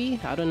 Maybe,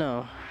 I don't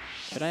know.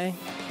 Should I?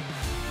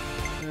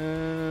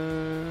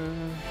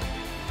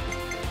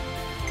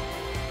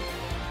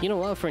 You know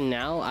what? For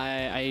now,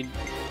 I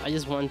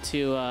just want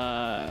to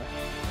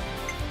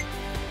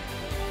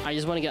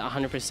get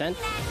 100%,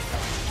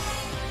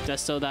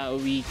 just so that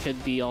we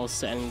could be all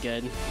set and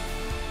good.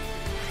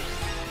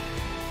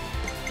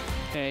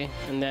 Okay,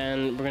 and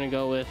then we're gonna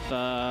go with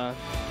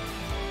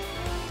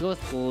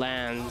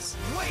lands.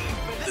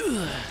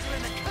 Ugh.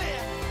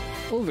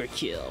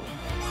 Overkill.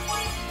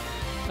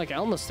 Okay,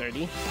 almost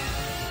 30. All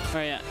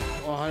right, yeah,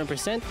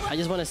 100%. I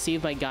just want to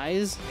save my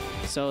guys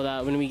so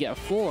that when we get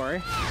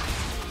 4,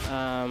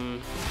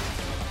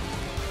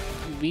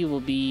 we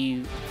will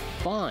be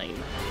fine.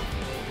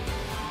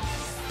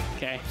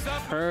 Okay,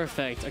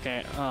 perfect.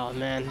 Okay, oh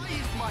man.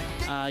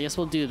 I guess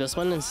we'll do this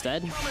one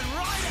instead.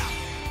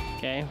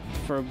 Okay,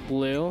 for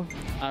blue,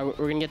 we're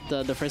gonna get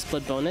the first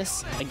blood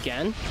bonus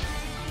again,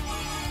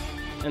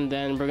 and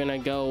then we're gonna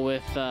go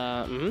with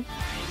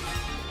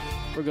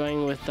we're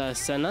going with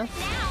Senna.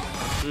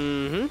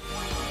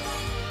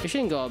 We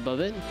shouldn't go above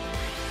it.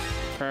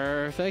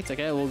 Perfect.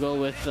 Okay, we'll go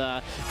with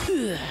oh,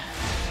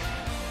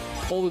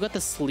 we got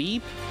the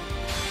sleep.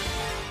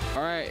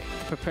 All right,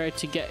 prepare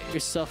to get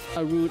yourself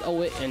a rude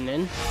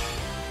awakening.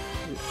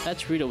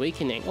 That's rude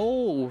awakening.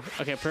 Oh,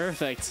 okay,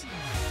 perfect.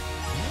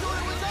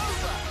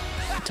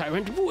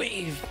 Tyrant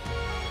wave.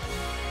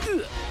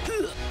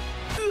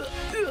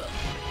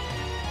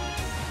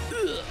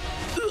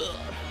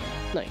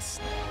 Nice.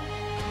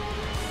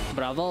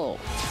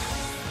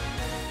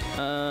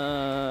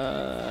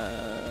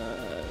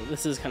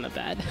 This is kind of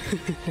bad.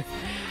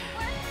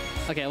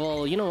 Okay,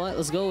 well, you know what?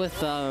 Let's go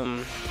with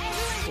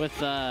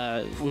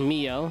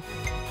Mio,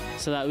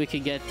 so that we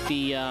could get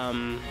the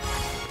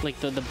like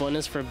the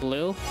bonus for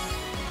blue.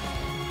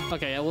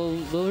 Okay,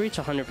 we'll reach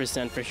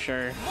 100% for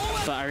sure.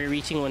 But are we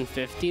reaching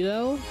 150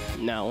 though?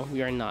 No,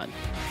 we are not.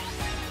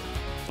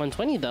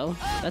 120 though.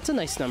 That's a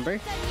nice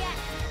number.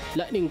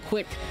 Lightning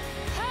quick.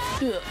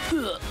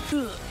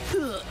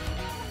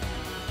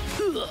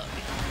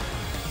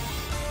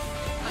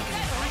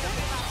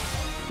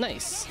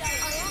 Nice.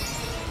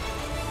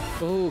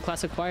 Oh,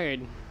 class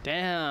acquired.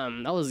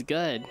 Damn, that was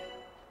good.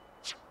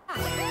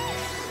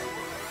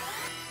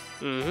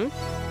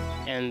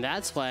 And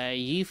that's why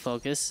you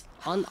focus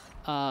on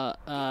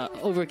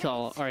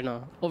overkill, or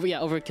no,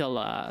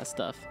 overkill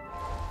stuff.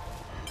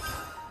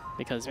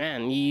 Because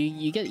man,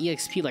 you get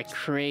EXP like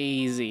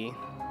crazy.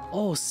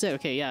 Oh, sick.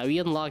 Okay, yeah, we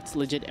unlocked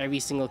legit every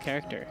single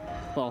character.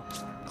 Well,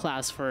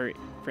 class for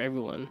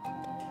everyone.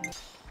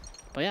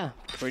 But yeah,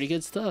 pretty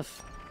good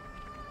stuff.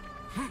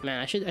 Man,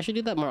 I should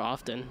do that more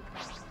often.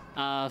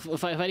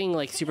 Fighting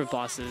like super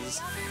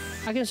bosses,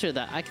 I consider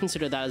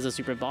that as a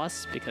super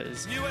boss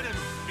because,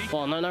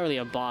 well, not really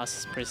a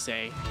boss per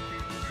se.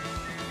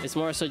 It's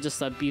more so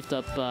just a beefed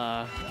up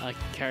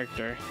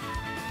character,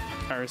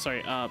 or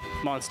sorry,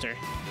 monster.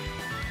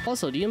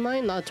 Also, do you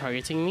mind not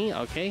targeting me?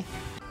 Okay.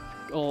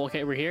 Oh,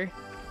 okay, we're here.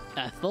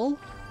 Ethel.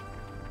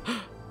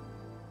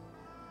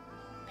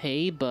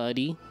 Hey,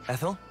 buddy.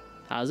 Ethel?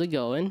 How's it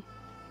going?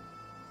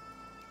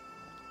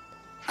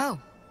 Oh,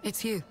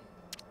 it's you.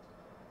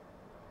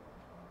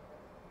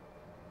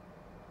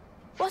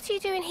 What are you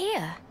doing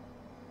here?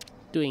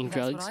 Doing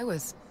drugs. That's what I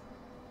was.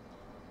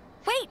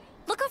 Wait,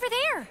 look over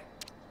there.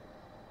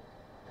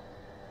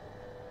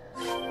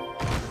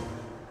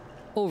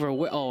 Over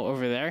where? Oh,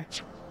 over there.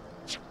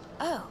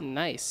 Oh.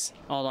 Nice.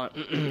 Hold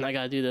on. I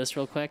gotta do this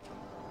real quick.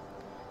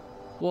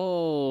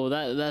 Whoa,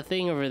 that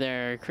thing over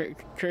there,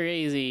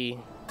 crazy.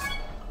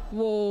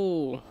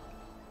 Whoa.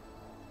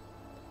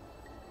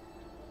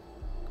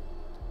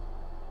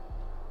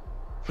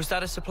 Was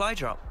that a supply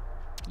drop?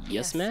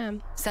 Yes,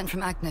 ma'am. Sent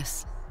from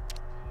Agnes.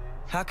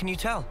 How can you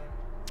tell?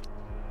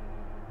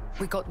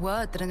 We got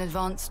word that an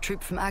advanced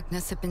troop from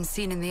Agnes had been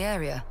seen in the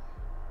area.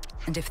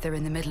 And if they're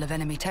in the middle of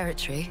enemy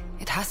territory,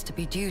 it has to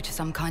be due to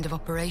some kind of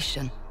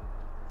operation.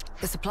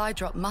 The supply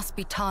drop must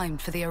be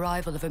timed for the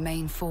arrival of a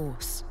main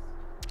force.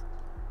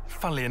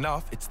 Funnily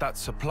enough, it's that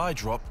supply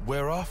drop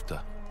we're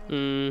after.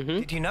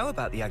 Did you know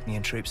about the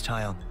Agnian troops,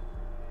 Tyon?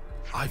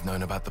 I've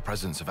known about the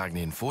presence of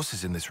Agnian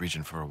forces in this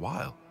region for a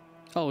while.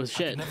 Oh,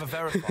 shit. I could never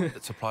verify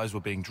that supplies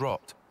were being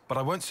dropped, but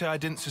I won't say I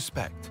didn't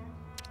suspect.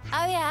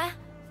 Oh yeah?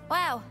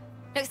 Wow.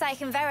 Looks like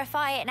you can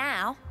verify it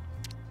now.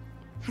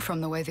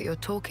 From the way that you're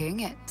talking,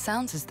 it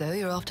sounds as though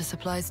you're after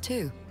supplies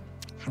too.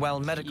 Well,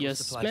 medical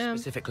supplies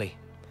specifically.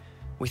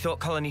 We thought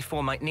Colony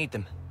 4 might need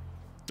them.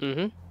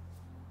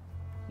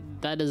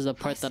 That is the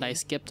part that I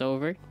skipped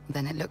over.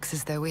 Then it looks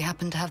as though we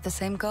happen to have the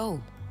same goal.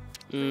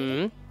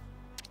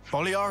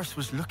 Boliaris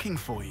was looking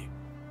for you.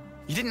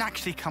 You didn't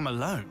actually come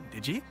alone,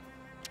 did you?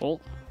 Oh.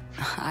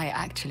 I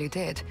actually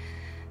did.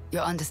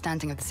 Your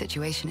understanding of the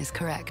situation is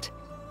correct.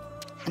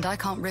 And I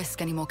can't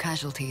risk any more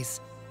casualties.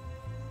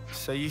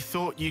 So you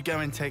thought you'd go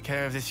and take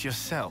care of this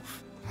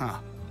yourself, huh?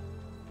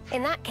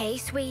 In that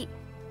case,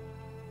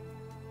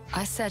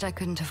 I said I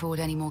couldn't afford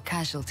any more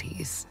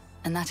casualties,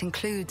 and that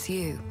includes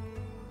you.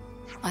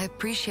 I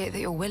appreciate that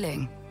you're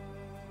willing,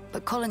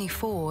 but Colony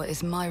 4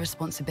 is my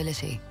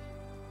responsibility.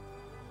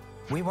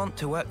 We want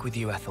to work with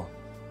you, Ethel.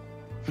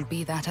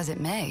 Be that as it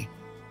may.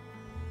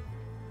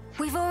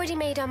 we've already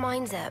made our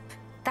minds up.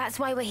 That's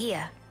why we're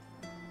here.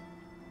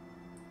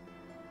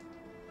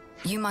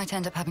 You might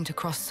end up having to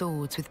cross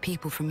swords with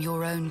people from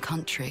your own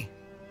country.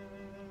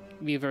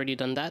 We've already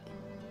done that.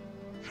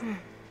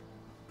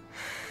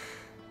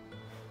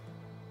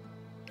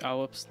 Oh,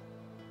 whoops.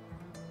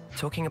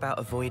 Talking about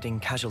avoiding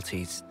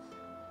casualties.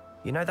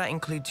 You know that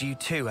includes you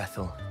too,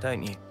 Ethel,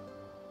 don't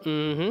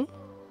you?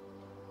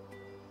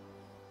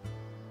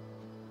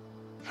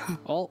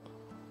 Oh.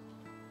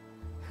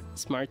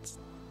 Smart.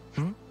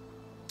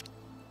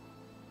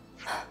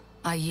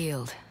 I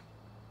yield.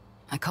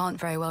 I can't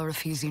very well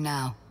refuse you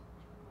now.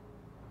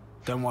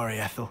 Don't worry,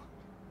 Ethel.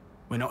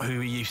 We're not who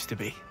we used to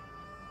be.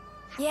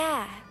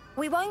 Yeah,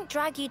 we won't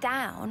drag you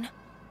down.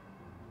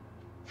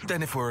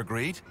 Then if we're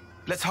agreed,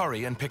 let's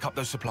hurry and pick up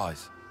those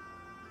supplies.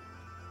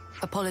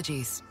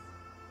 Apologies.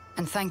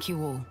 And thank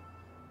you all.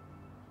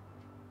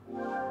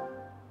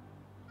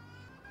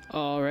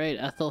 Alright,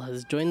 Ethel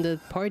has joined the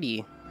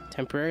party.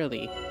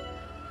 Temporarily.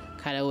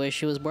 Kinda wish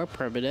she was more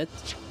permanent.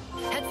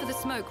 Head for the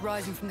smoke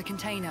rising from the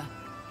container.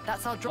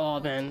 That's our drop.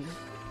 Oh man.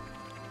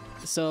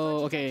 So,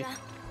 okay.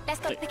 Let's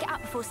go pick it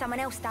up before someone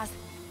else does.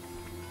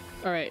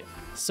 Alright,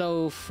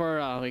 so for,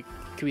 like,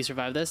 can we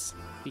survive this?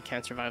 We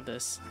can't survive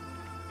this.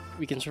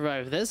 We can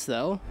survive this,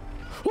 though.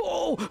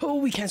 Oh,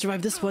 we can't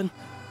survive this one.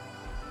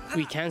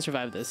 We can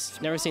survive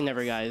this. Never say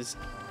never, guys.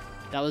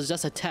 That was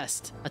just a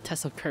test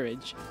of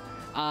courage.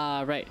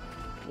 Right.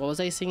 What was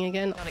I saying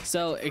again?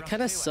 So, it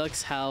kind of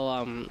sucks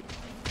how,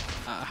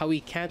 how we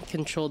can't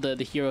control the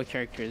hero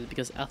characters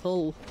because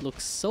Ethel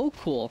looks so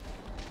cool.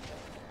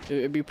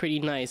 It would be pretty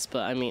nice,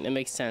 but I mean, it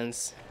makes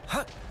sense.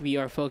 We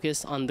are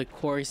focused on the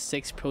core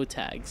 6 pro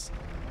tags,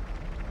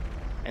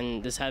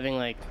 and just having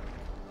like,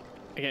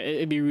 okay,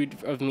 it'd be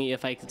rude of me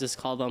if I could just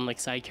call them like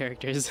side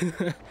characters.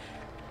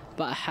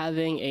 But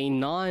having a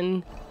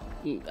non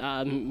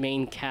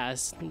main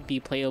cast be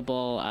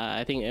playable,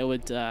 I think it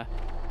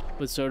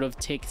would sort of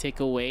take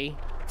away.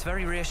 It's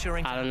very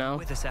reassuring. I don't know.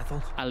 With us,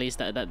 Ethel. At least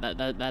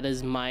that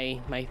is my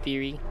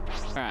theory,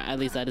 or at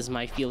least that is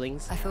my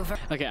feelings. I feel very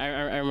okay.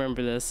 I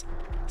remember this.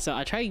 So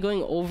I tried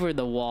going over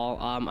the wall.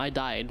 I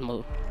died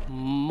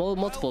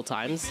multiple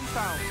times.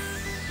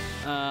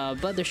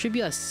 But there should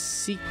be a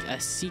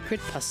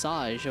secret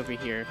passage over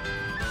here.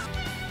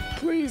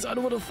 Please, I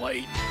don't want to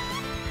fight.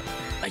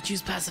 I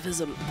choose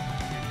pacifism.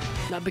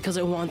 Not because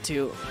I want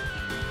to,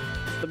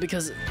 but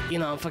because, you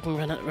know, I'm fucking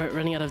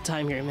running out of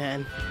time here,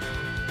 man.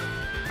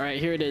 Alright,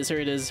 here it is, here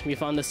it is. We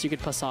found the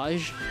secret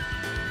passage.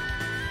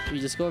 We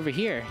just go over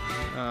here.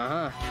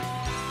 Uh-huh.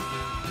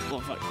 Oh,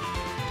 fuck.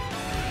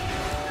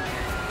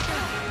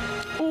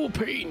 Oh,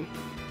 pain!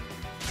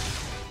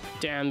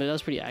 Damn, that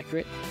was pretty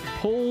accurate.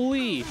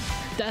 Holy!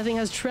 That thing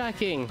has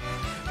tracking!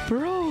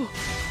 Bro!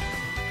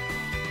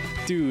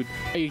 Dude,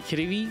 are you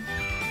kidding me?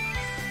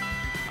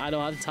 I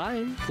don't have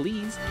time,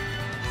 please.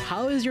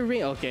 How is your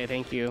ring? Okay,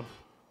 thank you.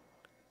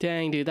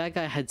 Dang, dude, that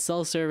guy had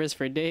cell service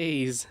for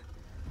days.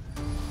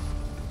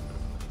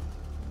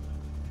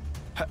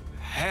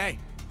 Hey,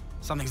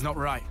 something's not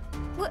right.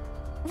 What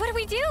do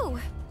we do?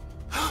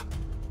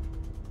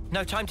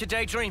 No time to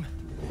daydream.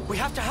 We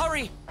have to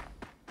hurry.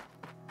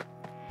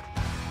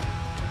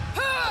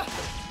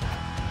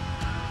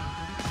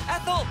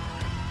 Ethel!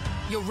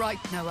 You're right,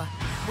 Noah.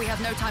 We have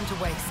no time to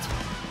waste.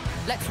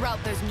 Let's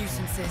rout those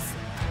nuisances.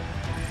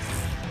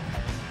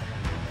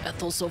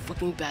 Ethel's so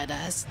fucking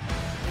badass.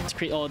 It's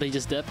crazy. Oh, they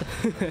just dip.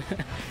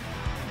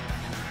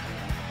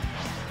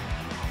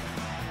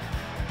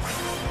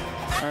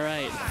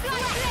 Alright.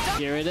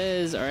 Here it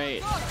is.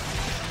 Alright.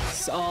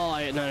 So, oh,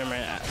 no, never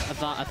mind. I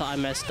thought I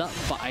messed up,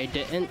 but I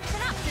didn't.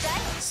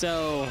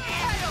 So,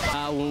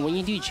 when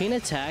you do chain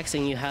attacks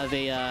and you have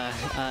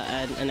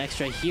an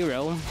extra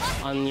hero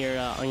on your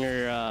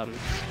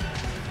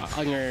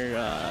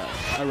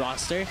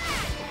roster,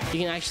 you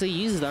can actually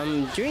use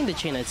them during the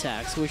chain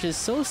attacks, which is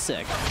so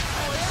sick.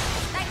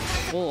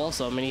 Oh,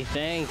 also many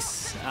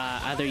thanks,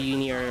 either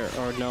Uni or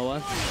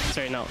Noah.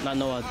 Sorry, no, not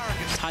Noah.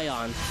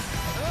 Tyon.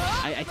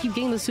 I keep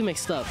getting those two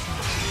mixed up.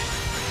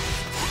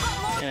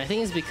 And I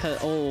think it's because,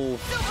 oh,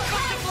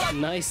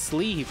 nice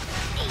sleep.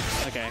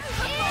 Okay.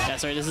 Yeah,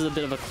 sorry, this is a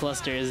bit of a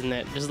cluster, isn't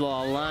it? There's a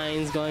lot of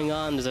lines going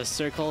on. There's a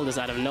circle. There's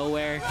out of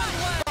nowhere.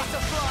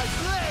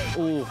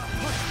 Ooh.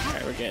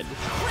 Alright, we're good.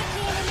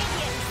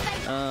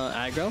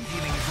 Aggro.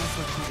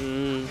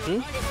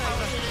 Mm-hmm.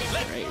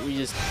 Alright, we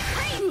just...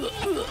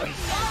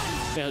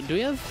 Wait, do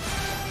we have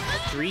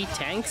 3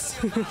 tanks?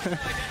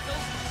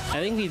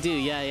 I think we do.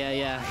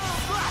 Yeah.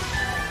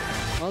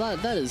 Well,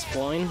 that is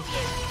fine.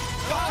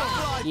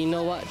 You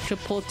know what?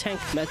 Triple tank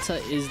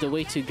meta is the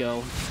way to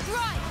go.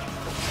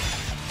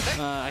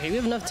 Okay, we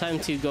have enough time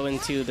to go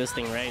into this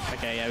thing, right?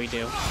 Okay, yeah, we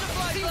do.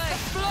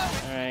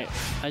 Alright,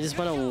 I just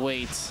want to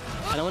wait.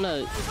 I don't want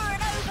to...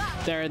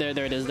 There it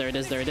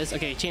is.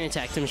 Okay, chain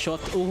attack. Tim show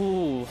up.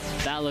 Ooh,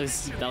 that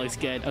looks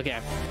good. Okay.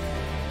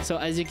 So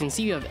as you can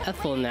see, we have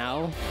Ethel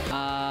now.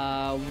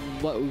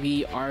 What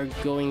we are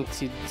going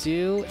to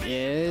do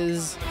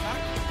is...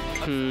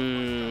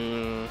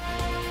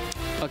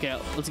 Okay,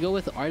 let's go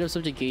with Art of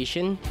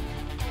Subjugation,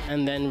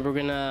 and then we're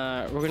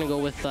gonna go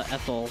with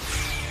Ethel.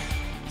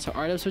 So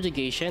Art of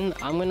Subjugation,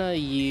 I'm gonna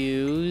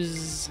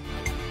use,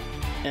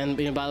 and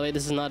you know, by the way,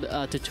 this is not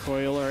a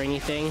tutorial or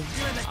anything.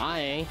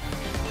 I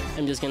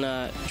am just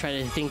gonna try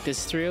to think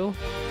this through.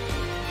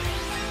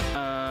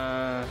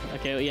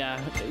 Okay, yeah,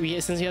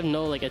 since we have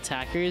no like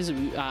attackers,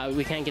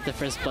 we can't get the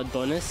first blood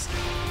bonus.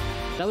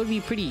 That would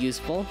be pretty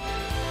useful,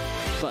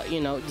 but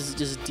you know,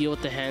 just deal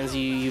with the hands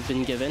you've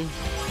been given.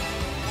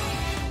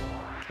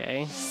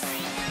 Okay,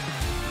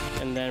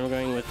 and then we're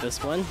going with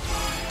this one.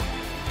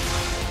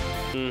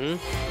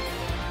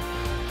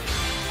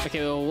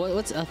 Okay, well,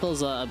 what's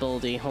Ethel's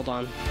ability? Hold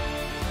on.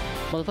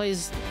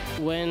 Multiplies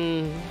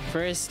when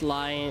first in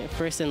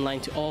line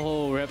to...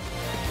 Oh, rip.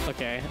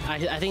 Okay,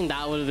 I think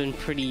that would have been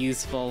pretty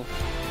useful.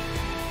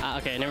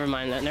 Okay, never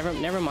mind.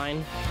 Never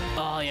mind.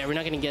 Oh yeah, we're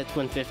not gonna get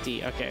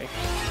 150. Okay.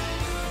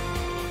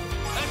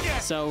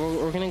 So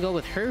we're gonna go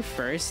with her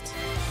first,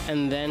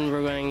 and then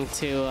we're going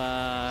to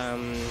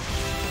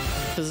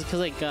cause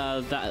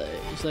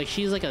like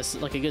she's like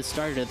a good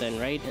starter then,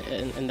 right?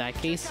 In that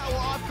case.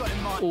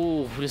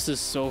 Oh, this is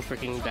so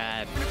freaking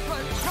bad.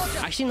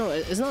 Actually, no,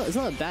 it's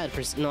not bad.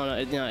 No,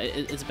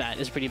 it's bad.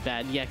 It's pretty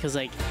bad. Yeah, cause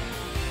like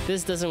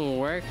this doesn't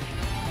work.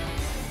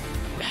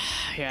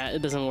 Yeah,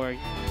 it doesn't work,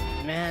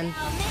 man.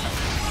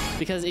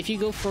 Because if you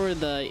go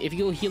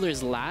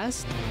healers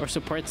last or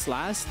supports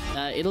last,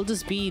 it'll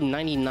just be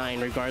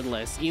 99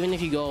 regardless. Even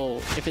if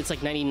it's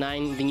like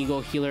 99, then you go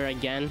healer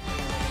again,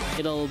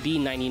 it'll be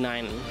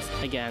 99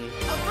 again.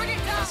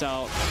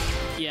 So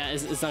yeah,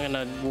 it's not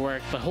gonna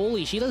work. But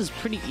holy, she does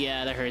pretty.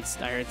 Yeah, that hurts.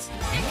 That hurts.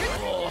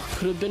 Oh,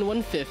 could have been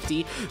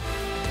 150.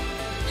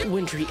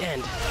 Wintry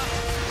End.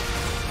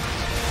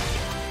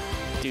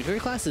 Dude, her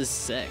class is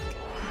sick.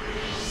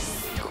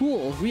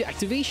 Cool,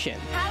 reactivation.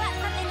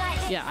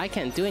 Yeah, I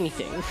can't do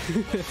anything.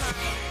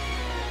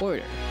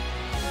 Order.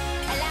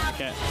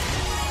 Okay.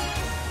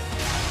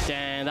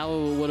 Damn, that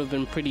would have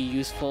been pretty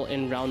useful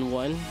in round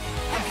 1.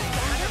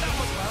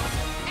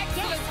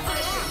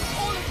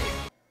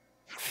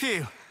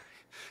 Phew.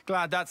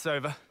 Glad that's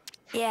over.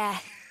 Yeah,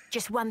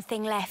 just one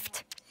thing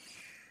left.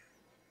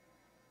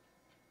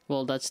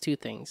 Well, that's 2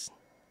 things.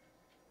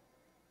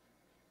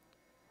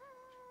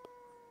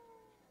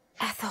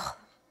 Ethel.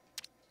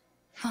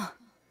 Huh.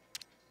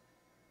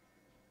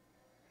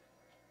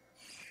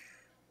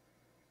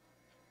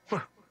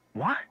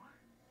 What?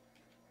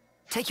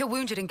 Take your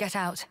wounded and get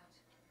out.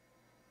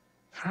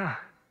 Huh.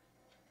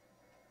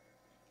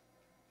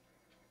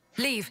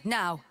 Leave,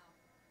 now.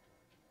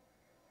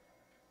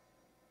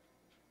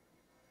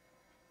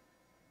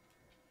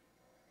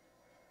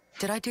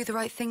 Did I do the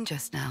right thing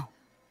just now?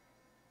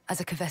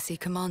 As a Kavesi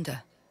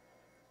commander?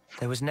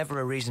 There was never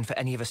a reason for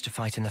any of us to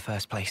fight in the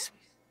first place.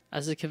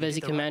 As a Kavesi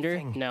commander, right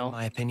thing, no. In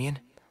my opinion.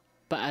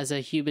 But as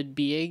a human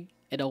being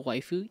and a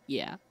waifu,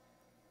 yeah.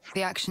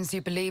 The actions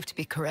you believe to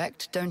be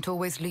correct don't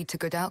always lead to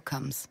good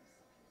outcomes.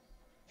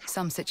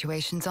 Some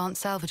situations aren't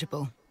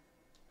salvageable.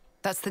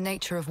 That's the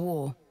nature of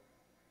war.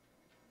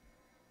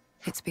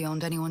 It's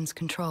beyond anyone's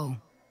control.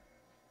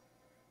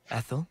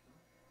 Ethel?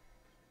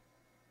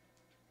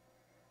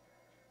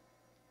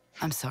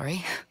 I'm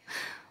sorry.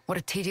 What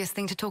a tedious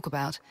thing to talk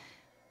about.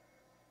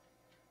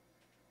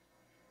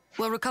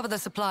 We'll recover the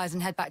supplies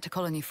and head back to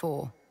Colony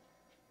 4.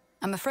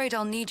 I'm afraid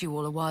I'll need you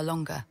all a while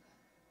longer.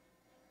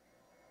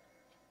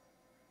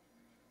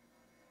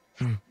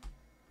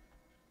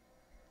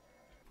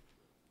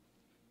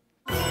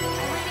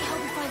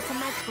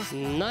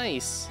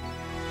 Nice.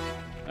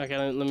 Okay,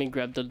 let me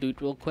grab the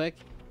loot real quick.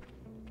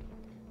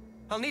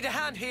 I'll need a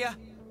hand here.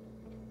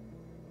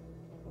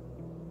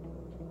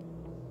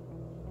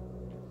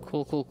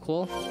 Cool, cool,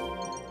 cool.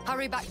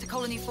 Hurry back to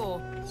Colony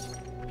 4.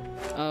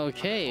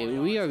 Okay,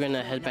 we are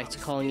gonna head back to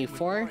Colony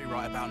 4.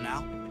 Right about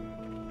now.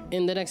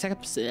 In the next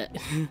episode.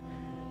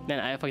 Man,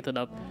 I fucked it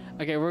up.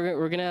 Okay,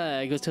 we're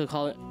gonna go to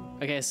Colony.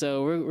 Okay,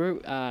 so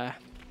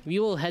we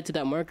will head to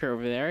that marker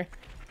over there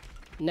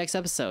next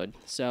episode.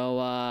 So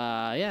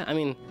yeah, I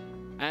mean,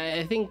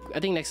 I think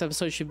next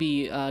episode should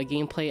be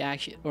gameplay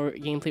action or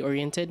gameplay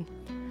oriented.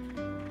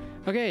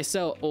 Okay,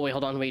 so oh wait,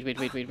 hold on, wait.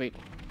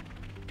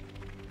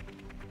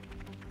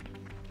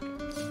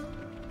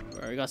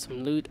 I got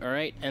some loot, all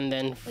right, and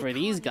then for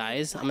these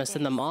guys, I'm gonna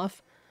send them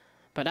off.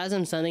 But as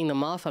I'm sending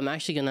them off, I'm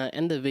actually gonna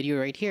end the video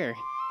right here.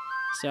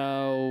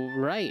 So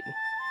right,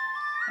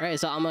 all right,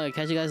 so I'm gonna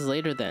catch you guys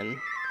later then.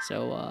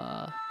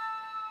 So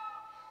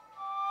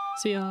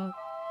see ya.